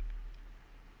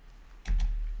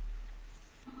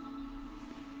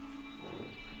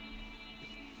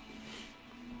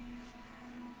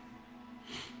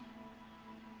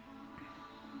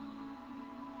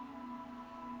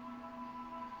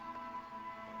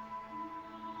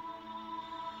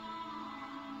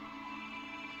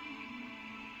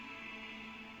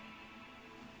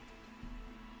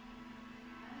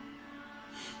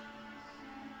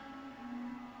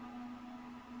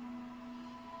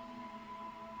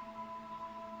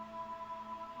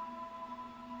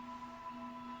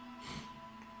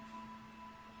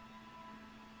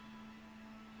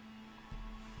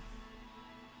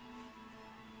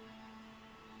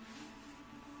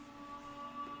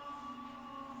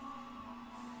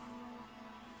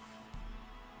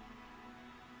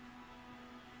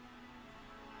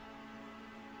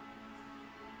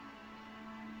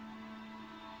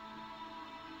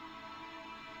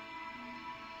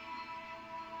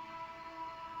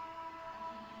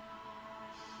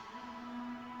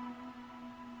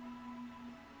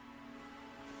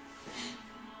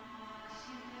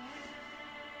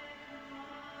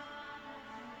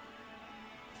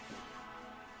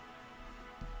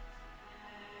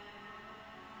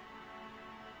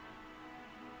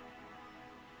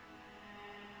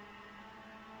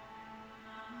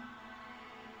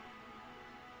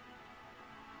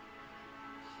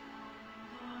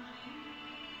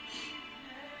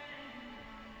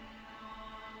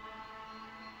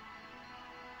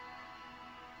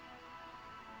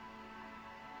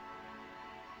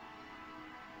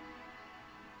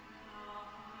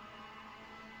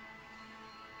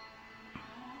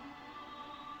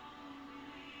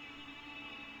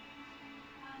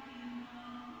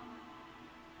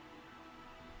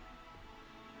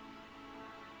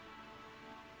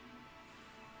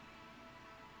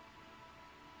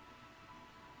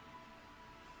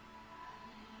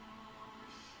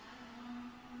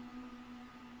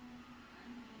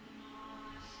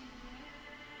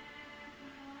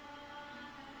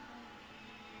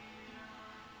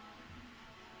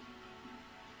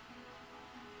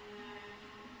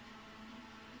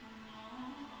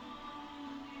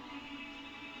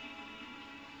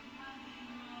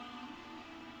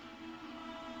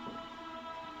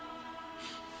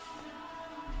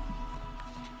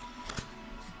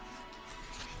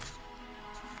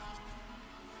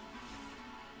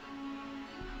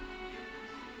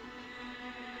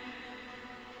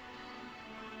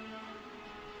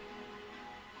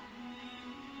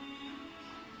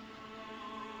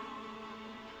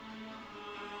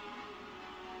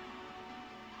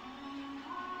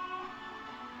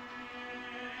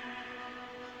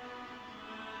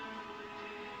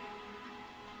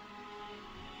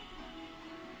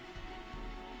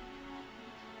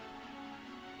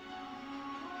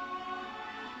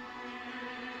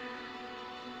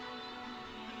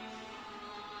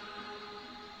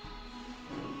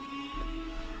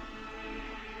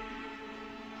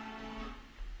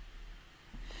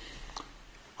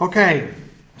 Okay,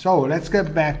 so let's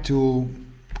get back to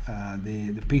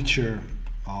the picture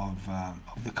of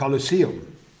the Colosseum.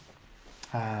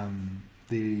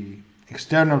 The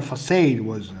external facade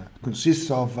consists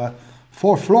of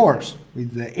 4 floors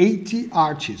with 80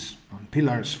 arches on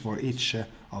pillars for each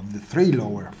of the 3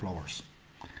 lower floors.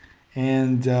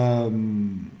 And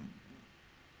the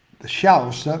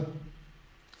shelves that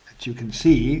you can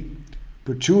see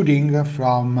protruding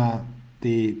from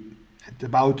at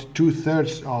about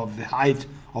 2/3 of the height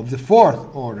of the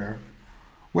 4th order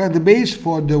were the base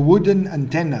for the wooden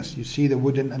antennas. You see the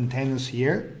wooden antennas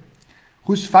here,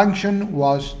 whose function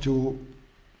was to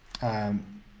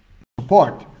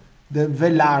support the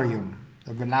velarium.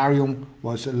 The velarium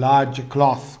was a large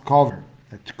cloth cover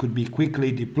that could be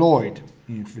quickly deployed,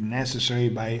 if necessary,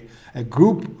 by a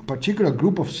particular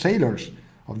group of sailors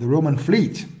of the Roman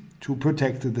fleet to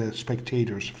protect the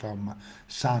spectators from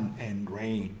sun and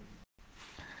rain.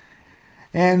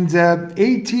 And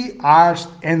 80 arched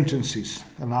entrances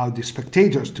allowed the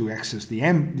spectators to access the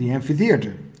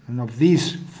amphitheater. And of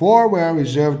these, 4 were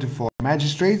reserved for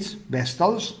magistrates,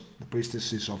 vestals, the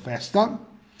priestesses of Vesta,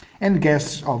 and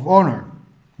guests of honor,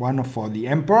 1 for the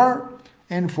emperor,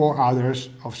 and 4 others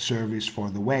of service for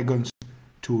the wagons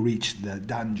to reach the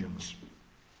dungeons.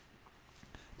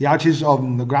 The arches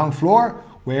on the ground floor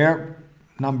were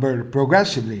numbered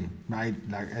progressively, right,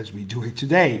 like as we do it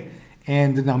today,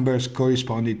 and the numbers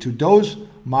corresponded to those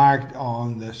marked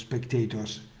on the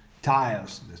spectators'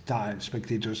 tiles. The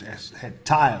spectators had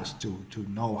tiles to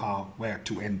know where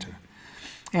to enter.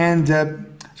 And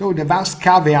so the vast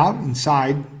cavea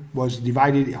inside was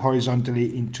divided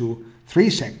horizontally into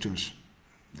 3 sectors.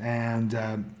 And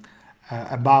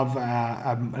above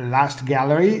a last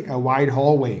gallery, a wide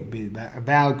hallway with a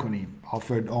balcony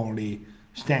offered only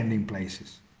standing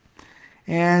places.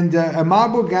 And a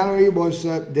marble gallery was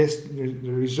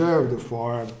reserved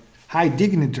for high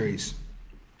dignitaries.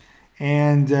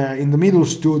 And in the middle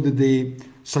stood the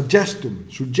suggestum,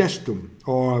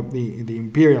 or the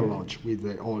imperial lodge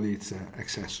with all its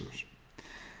accessors.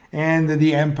 And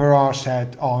the emperor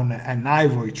sat on an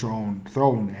ivory throne,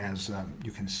 as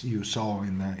you saw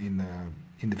in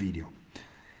the video.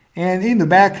 And in the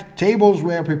back, tables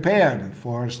were prepared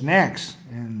for snacks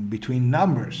and between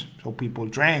numbers, so people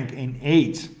drank and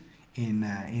ate in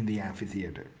the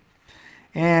amphitheater.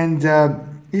 And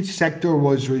each sector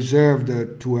was reserved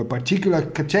to a particular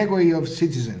category of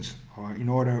citizens, or in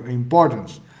order of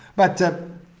importance. But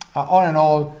all in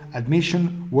all,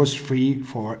 admission was free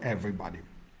for everybody.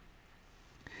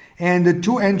 And the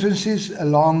 2 entrances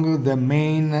along the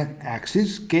main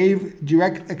axis gave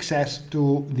direct access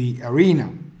to the arena.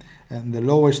 And the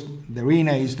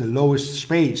arena is the lowest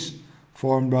space,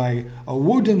 formed by a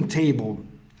wooden table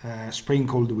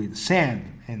sprinkled with sand.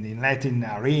 And in Latin,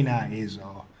 arena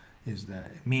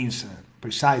means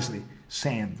precisely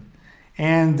sand.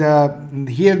 And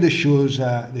here the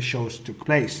shows took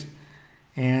place.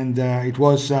 And it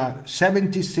was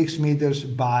 76 meters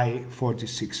by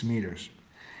 46 meters.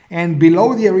 And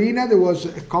below the arena there was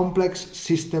a complex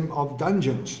system of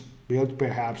dungeons, built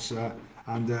perhaps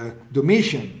under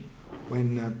Domitian,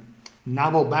 when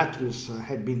naval battles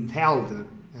had been held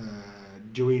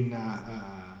during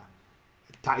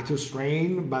Titus'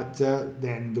 reign, but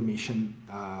then Domitian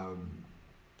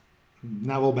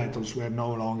naval battles were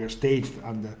no longer staged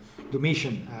under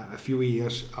Domitian a few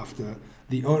years after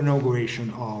the inauguration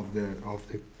of the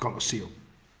Colosseum.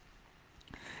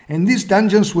 And these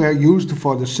dungeons were used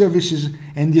for the services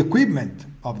and the equipment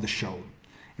of the show,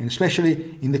 and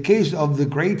especially in the case of the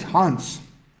great hunts,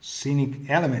 scenic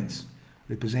elements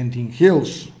representing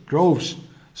hills, groves,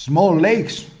 small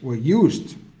lakes were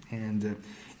used, and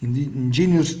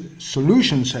ingenious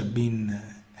solutions had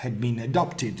been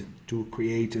adopted to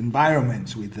create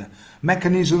environments with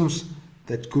mechanisms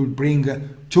that could bring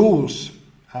tools,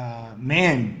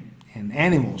 men and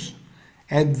animals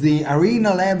at the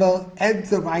arena level at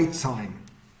the right time.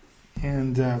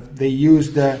 And they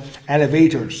used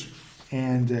elevators,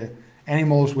 and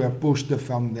animals were pushed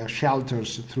from their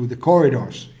shelters through the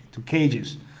corridors to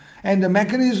cages. And the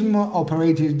mechanism,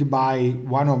 operated by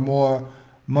 1 or more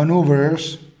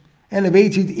maneuverers,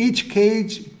 elevated each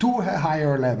cage to a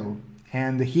higher level.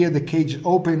 And here the cage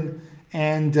opened,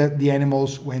 and the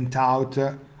animals went out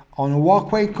on a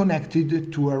walkway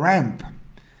connected to a ramp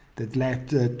that led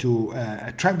to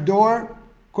a trapdoor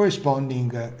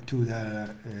corresponding to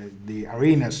the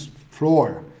arena's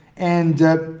floor. And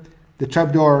the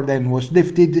trapdoor then was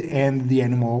lifted, and the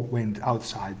animal went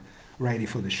outside, ready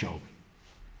for the show.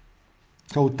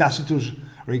 So Tacitus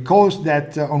recalls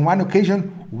that on one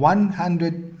occasion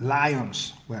 100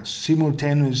 lions were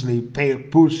simultaneously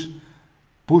pushed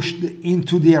pushed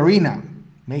into the arena,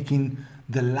 making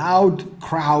the loud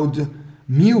crowd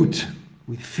mute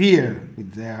with fear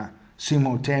with their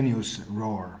simultaneous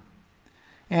roar.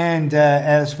 And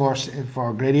as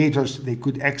for gladiators, they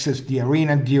could access the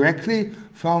arena directly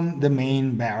from the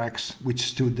main barracks, which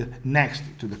stood next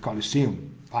to the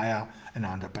Colosseum via an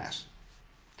underpass.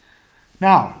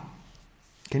 Now,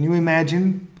 can you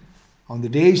imagine on the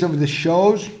days of the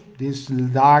shows, this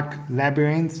dark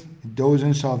labyrinth,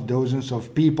 dozens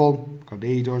of people,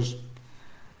 gladiators,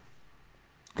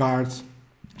 guards,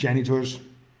 janitors,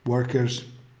 workers,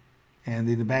 and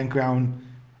in the background,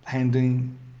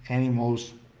 handling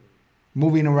animals,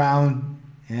 moving around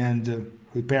and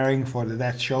preparing for the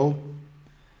death show?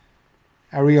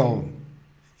 A real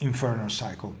infernal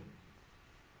cycle.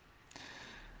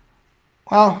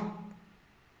 Well,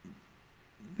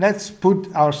 let's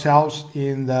put ourselves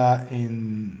in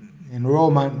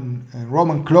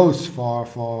Roman clothes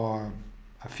for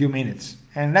a few minutes,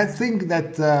 and let's think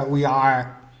that we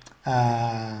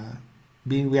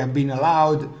have been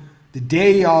allowed the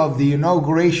day of the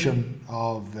inauguration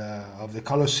of the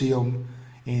Colosseum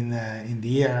in the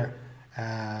year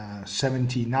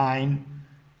 79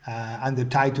 under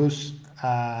Titus,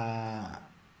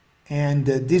 and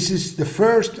this is the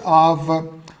first of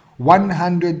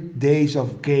 100 days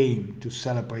of game to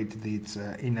celebrate its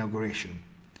inauguration.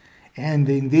 And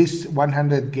in this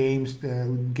 100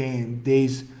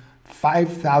 days,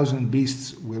 5,000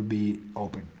 beasts will be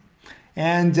open.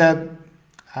 And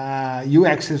you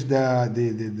access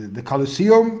the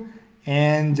Colosseum,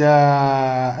 and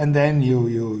then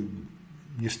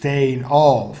you stay in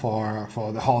awe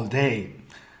for the whole day,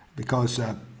 because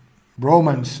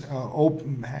Romans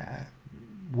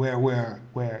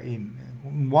were in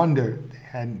wonder,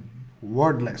 and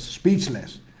wordless,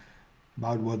 speechless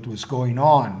about what was going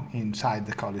on inside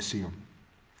the Colosseum.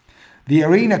 The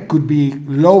arena could be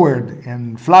lowered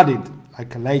and flooded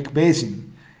like a lake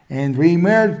basin, and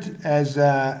re-emerged as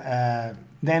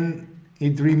then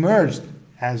it re-emerged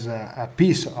as a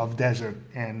piece of desert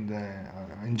and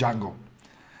jungle.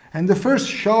 And the first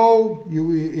show,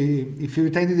 if you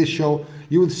attended the show,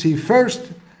 you would see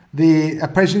first a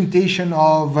presentation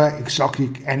of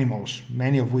exotic animals,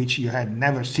 many of which you had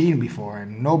never seen before,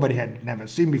 and nobody had never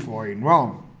seen before in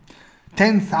Rome.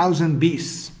 10,000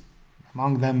 beasts,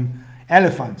 among them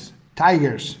elephants,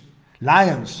 tigers,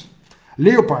 lions,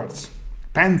 leopards,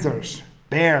 panthers,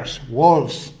 bears,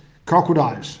 wolves,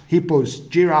 crocodiles, hippos,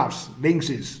 giraffes,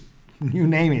 lynxes, you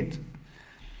name it.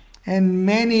 And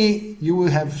you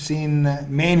will have seen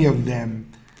many of them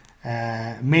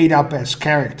made up as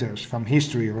characters from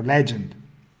history or legend.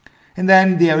 And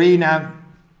then the arena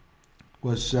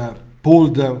was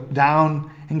pulled down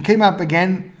and came up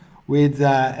again with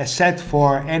a set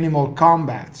for animal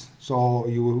combats. So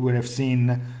you would have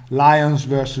seen lions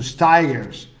versus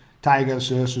tigers, tigers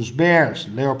versus bears,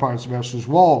 leopards versus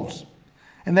wolves.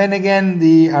 And then again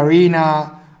the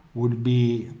arena would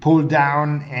be pulled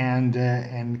down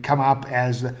and come up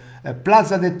as a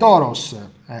Plaza de Toros,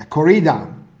 corrida.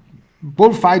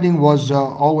 Bullfighting was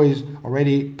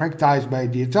already practiced by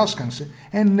the Etruscans,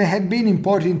 and had been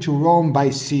imported to Rome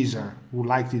by Caesar, who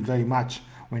liked it very much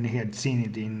when he had seen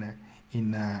it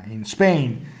in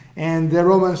Spain. And the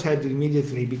Romans had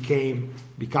immediately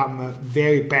become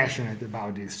very passionate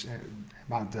about this,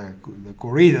 about the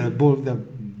corrida,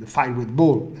 the fight with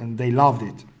bull, and they loved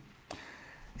it.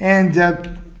 And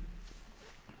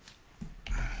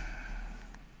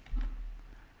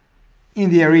in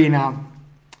the arena,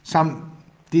 some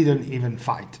didn't even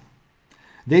fight.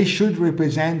 They should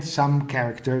represent some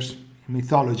characters in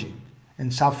mythology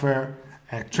and suffer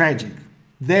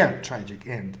their tragic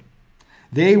end.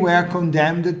 They were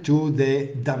condemned to the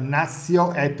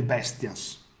damnatio et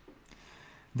bestias,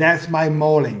 death by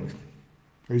mauling,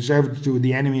 reserved to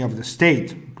the enemy of the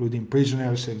state, including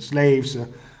prisoners and slaves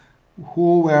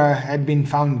who had been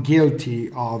found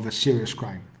guilty of a serious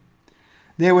crime.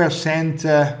 They were sent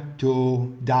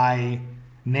to die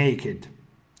naked,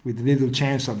 with little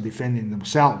chance of defending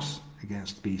themselves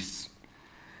against beasts.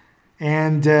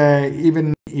 And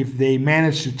even if they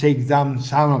managed to take down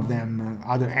some of them,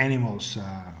 other animals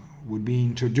would be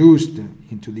introduced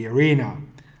into the arena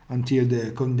until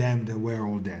the condemned were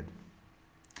all dead.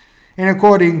 And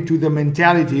according to the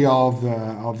mentality of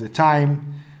the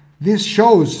time, these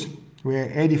shows were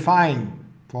edifying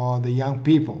for the young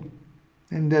people,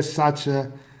 and as such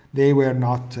they were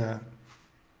not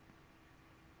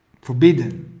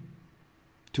forbidden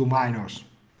to minors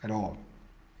at all.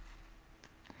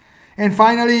 And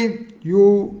finally,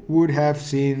 you would have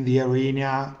seen the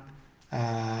arena,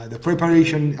 the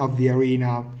preparation of the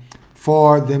arena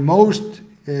for the most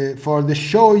for the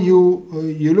show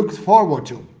you looked forward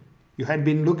to. You had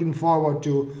been looking forward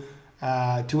to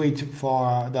it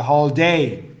for the whole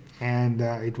day, and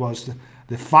it was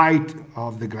the fight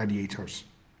of the gladiators.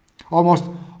 Almost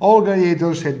all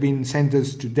gladiators had been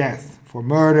sentenced to death for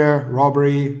murder,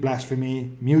 robbery,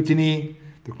 blasphemy, mutiny,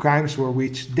 the crimes for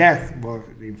which death was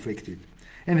inflicted.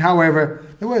 And however,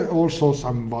 there were also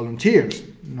some volunteers,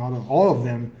 not all of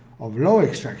them of low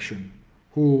extraction,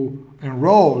 who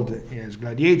enrolled as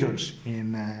gladiators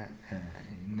in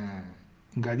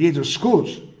gladiator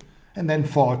schools and then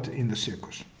fought in the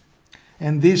circus.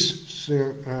 And these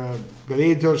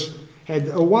gladiators had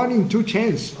a 1 in 2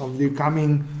 chance of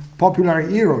becoming popular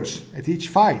heroes at each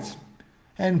fight.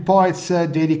 And poets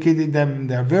dedicated them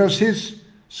their verses,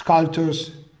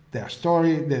 sculptors their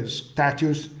story, their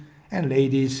statues, and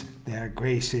ladies their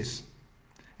graces.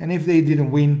 And if they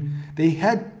didn't win, they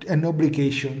had an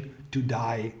obligation to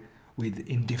die with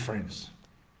indifference.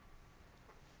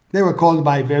 They were called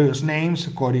by various names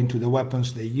according to the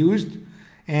weapons they used,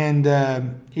 and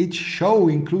each show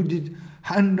included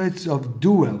hundreds of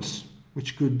duels,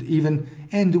 which could even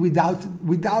end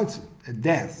without a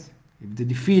death if the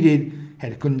defeated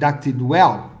had conducted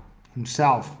well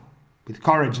himself with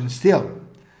courage and skill,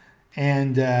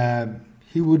 and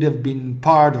he would have been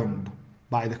pardoned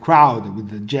by the crowd with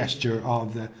the gesture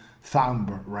of the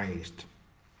thumb raised.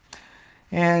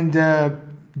 And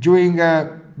during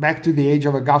back to the age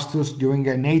of Augustus, during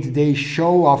an 8-day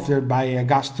show offered by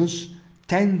Augustus,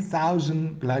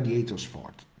 10,000 gladiators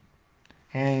fought,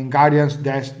 and guardians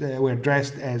were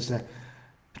dressed as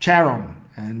Charon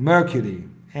and Mercury,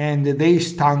 and they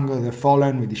stung the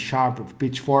fallen with the sharp of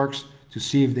pitchforks to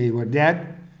see if they were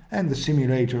dead, and the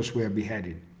simulators were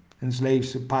beheaded, and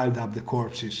slaves piled up the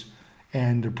corpses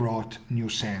and brought new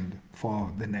sand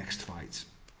for the next fights.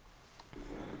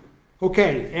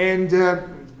 Okay, and the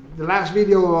last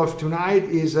video of tonight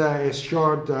is a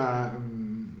short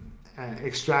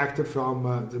extract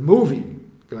from the movie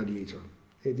Gladiator.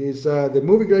 It is the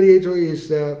movie Gladiator is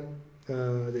the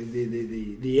era,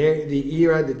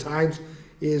 the times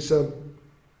is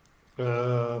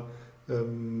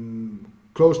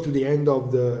close to the end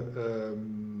of the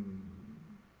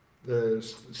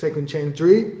 2nd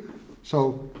century,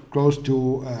 so close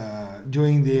to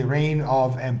during the reign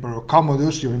of Emperor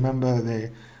Commodus. You remember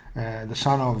the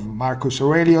son of Marcus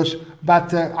Aurelius.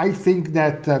 But I think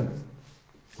that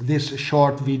this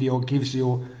short video gives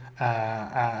you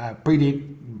a pretty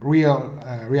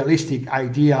realistic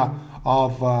idea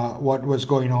of what was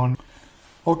going on.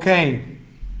 Okay,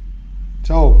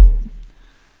 so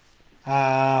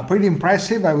pretty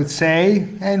impressive, I would say,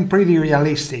 and pretty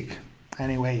realistic.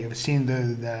 Anyway, you've seen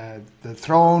the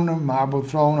throne, marble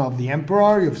throne of the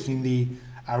emperor, you've seen the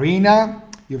arena,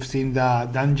 you've seen the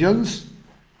dungeons,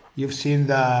 you've seen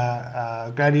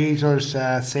the gladiators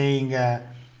saying,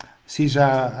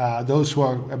 Caesar, those who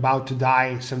are about to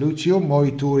die, salute you,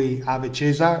 morituri ave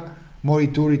Caesar,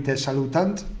 morituri te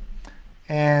salutant.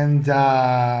 And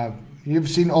you've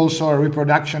seen also a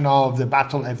reproduction of the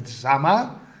Battle of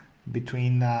Zama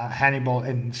between Hannibal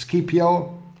and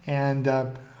Scipio, and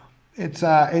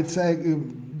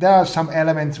there are some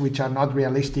elements which are not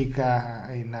realistic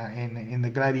in the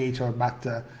Gladiator, but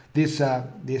this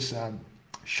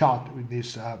shot with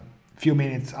these few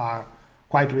minutes are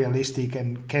quite realistic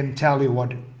and can tell you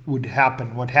what would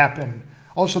happen, what happened.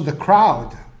 Also the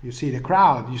crowd, you see the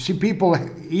crowd, you see people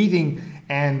eating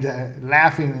and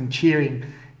laughing and cheering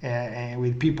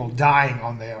with people dying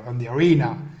on the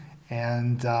arena,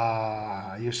 and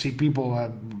you see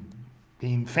people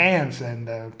being fans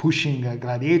and pushing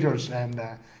gladiators and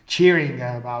cheering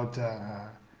about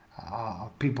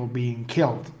people being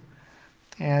killed.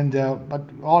 And but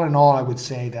all in all, I would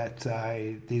say that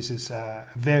this is a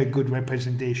very good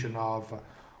representation of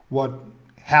what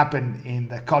happened in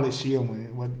the Colosseum,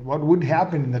 what would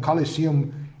happen in the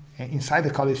Colosseum, inside the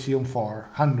Colosseum for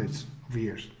hundreds of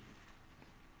years.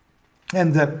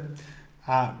 And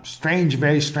strange,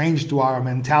 very strange to our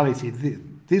mentality,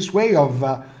 this way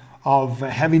of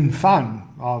having fun,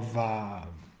 of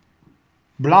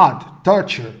blood,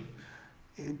 torture,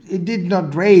 it did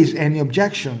not raise any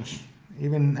objections,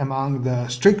 even among the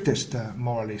strictest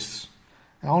moralists.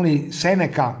 Only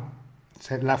Seneca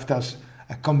left us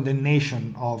a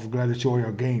condemnation of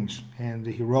gladiatorial games, and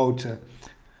he wrote,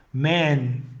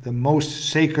 "Man, the most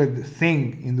sacred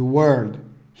thing in the world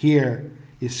here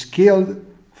is skilled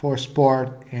for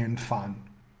sport and fun."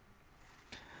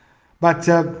 But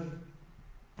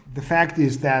the fact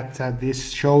is that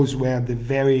these shows were the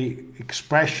very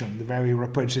expression, the very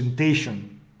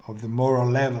representation of the moral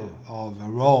level of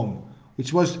Rome,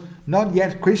 which was not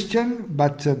yet Christian,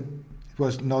 but it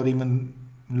was not even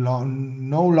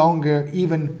no longer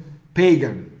even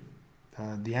pagan.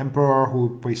 The emperor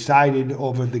who presided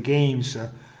over the games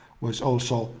was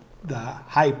also the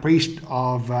high priest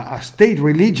of a state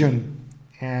religion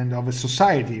and of a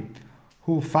society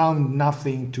who found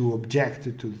nothing to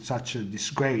object to such a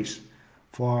disgrace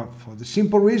for the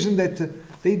simple reason that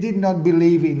they did not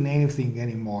believe in anything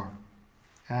anymore.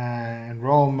 And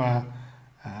Rome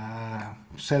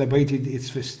celebrated its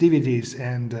festivities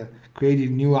and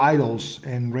created new idols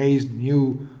and raised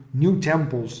new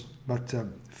temples, but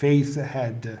faith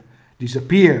had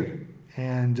disappeared,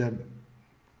 and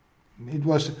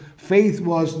faith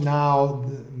was now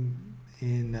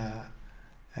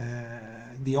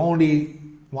the only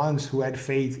ones who had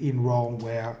faith in Rome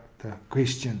were the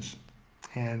Christians,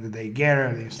 and they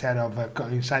gathered instead of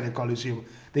inside the Colosseum.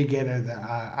 They gathered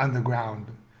underground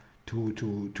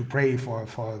to pray for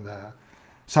the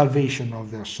salvation of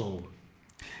their soul.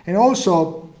 And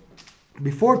also,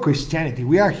 before Christianity,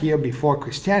 we are here before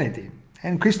Christianity,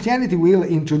 and Christianity will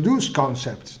introduce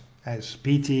concepts as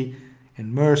pity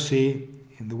and mercy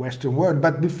in the Western world.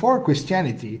 But before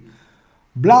Christianity,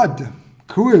 blood,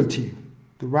 cruelty,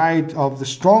 the right of the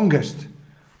strongest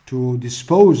to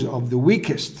dispose of the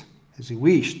weakest as he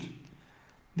wished,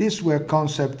 these were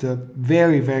concepts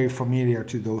very, very familiar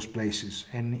to those places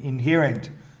and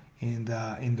inherent in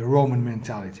the Roman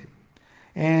mentality.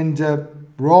 And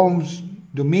Rome's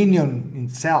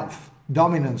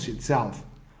dominance itself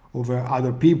over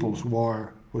other peoples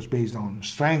was based on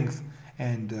strength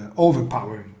and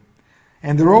overpowering.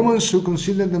 And the Romans, who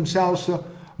considered themselves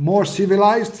more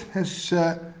civilized,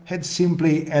 had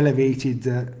simply elevated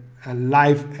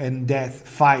life and death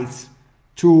fights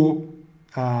to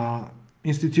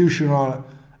institutional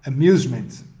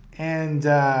amusement, and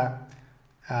had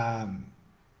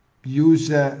used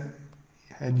the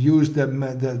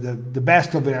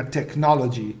best of their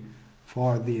technology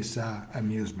for these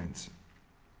amusements.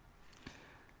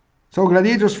 So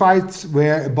gladiators fights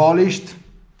were abolished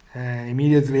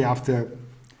immediately after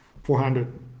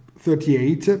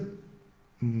 438,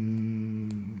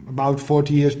 about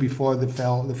 40 years before the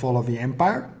fall of the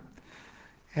empire.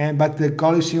 But the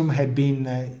Colosseum had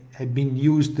been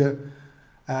used in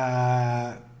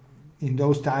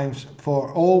those times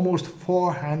for almost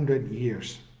 400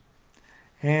 years.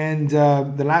 And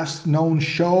the last known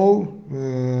show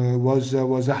was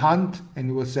a hunt, and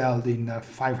it was held in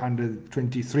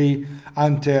 523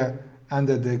 under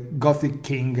the Gothic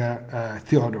king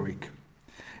Theodoric.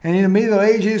 And in the Middle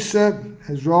Ages,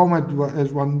 as Rome at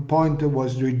one point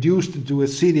was reduced to a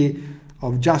city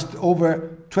of just over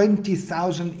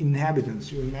 20,000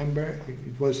 inhabitants. You remember,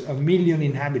 it was 1 million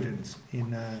inhabitants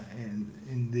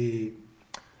at the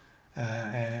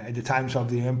times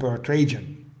of the Emperor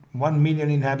Trajan. 1 million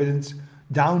inhabitants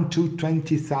down to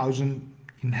 20,000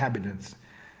 inhabitants.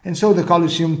 And so the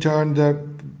Colosseum turned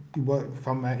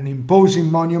from an imposing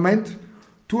monument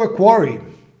to a quarry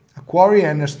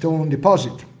and a stone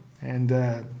deposit. And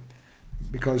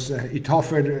because it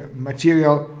offered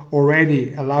material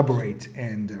already elaborate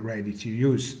and ready to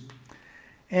use.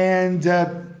 And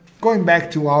going back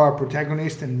to our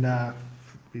protagonist, and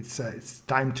it's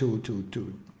time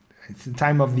it's the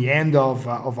time of the end of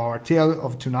our tale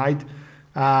of tonight.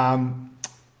 A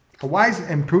wise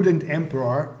and prudent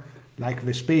emperor like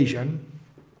Vespasian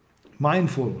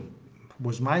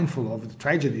was mindful of the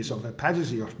tragedies of the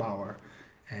pageantry of power,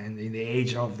 and in the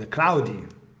age of the cloudy,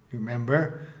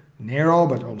 remember Nero,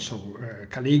 but also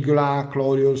Caligula,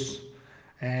 Claudius,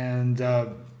 and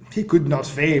he could not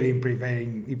fail in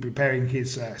preparing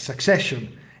his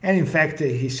succession. And in fact,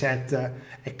 he set a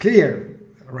clear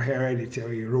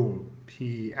hereditary rule.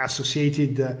 He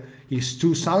associated his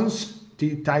two sons,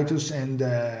 Titus and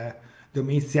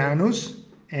Domitianus,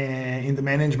 in the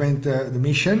management, the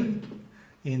mission,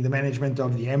 in the management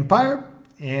of the empire,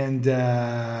 and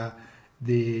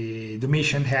the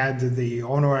Domitian had the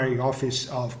honorary office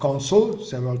of consul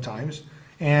several times,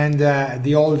 and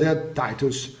the older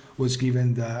Titus was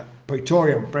given the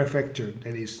praetorian prefecture,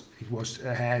 that is, he was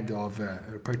head of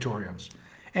praetorians.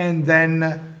 And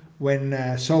then when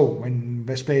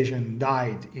Vespasian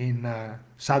died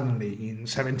suddenly in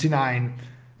 79,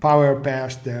 power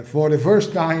passed for the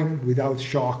first time without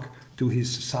shock to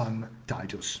his son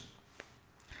Titus.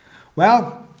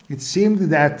 Well, it seemed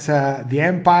that the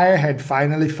empire had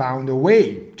finally found a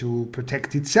way to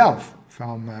protect itself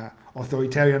from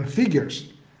authoritarian figures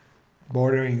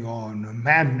bordering on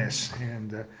madness,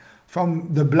 and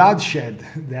from the bloodshed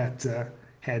that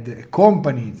had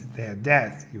accompanied their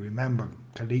death. You remember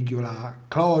Caligula,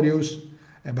 Claudius,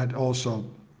 but also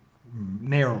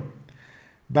Nero.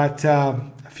 But a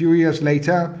few years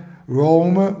later,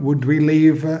 Rome would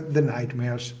relive the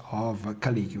nightmares of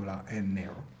Caligula and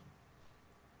Nero.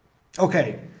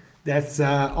 Okay, that's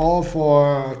all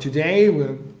for today.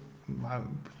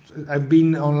 I've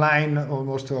been online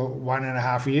almost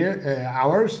 1.5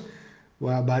 hours.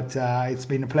 Well, but it's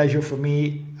been a pleasure for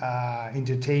me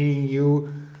entertaining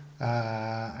you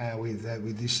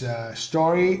with this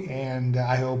story, and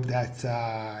I hope that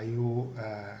you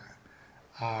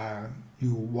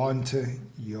want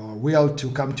your will to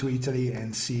come to Italy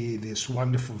and see these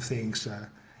wonderful things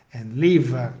and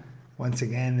live once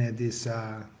again these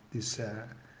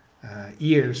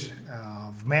years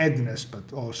of madness,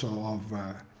 but also of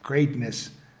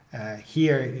greatness.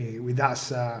 Here with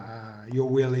us, your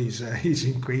will is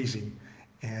increasing,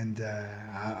 and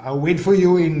I'll wait for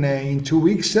you in 2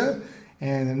 weeks.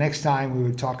 And the next time we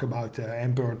will talk about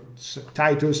Emperor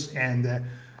Titus and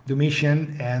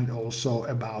Domitian, and also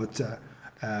about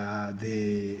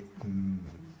the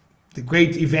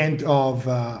great event of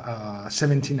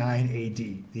 79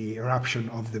 AD, the eruption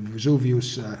of the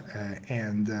Vesuvius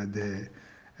and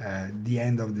the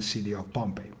end of the city of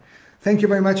Pompeii. Thank you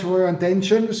very much for your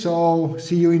attention. So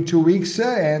see you in 2 weeks,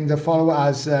 and follow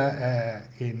us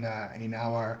on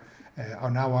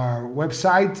our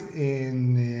website,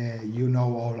 and you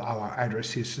know all our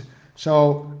addresses.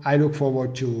 So I look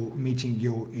forward to meeting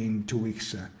you in 2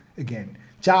 weeks again.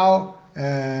 Ciao,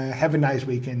 have a nice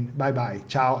weekend. Bye bye.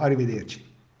 Ciao, arrivederci.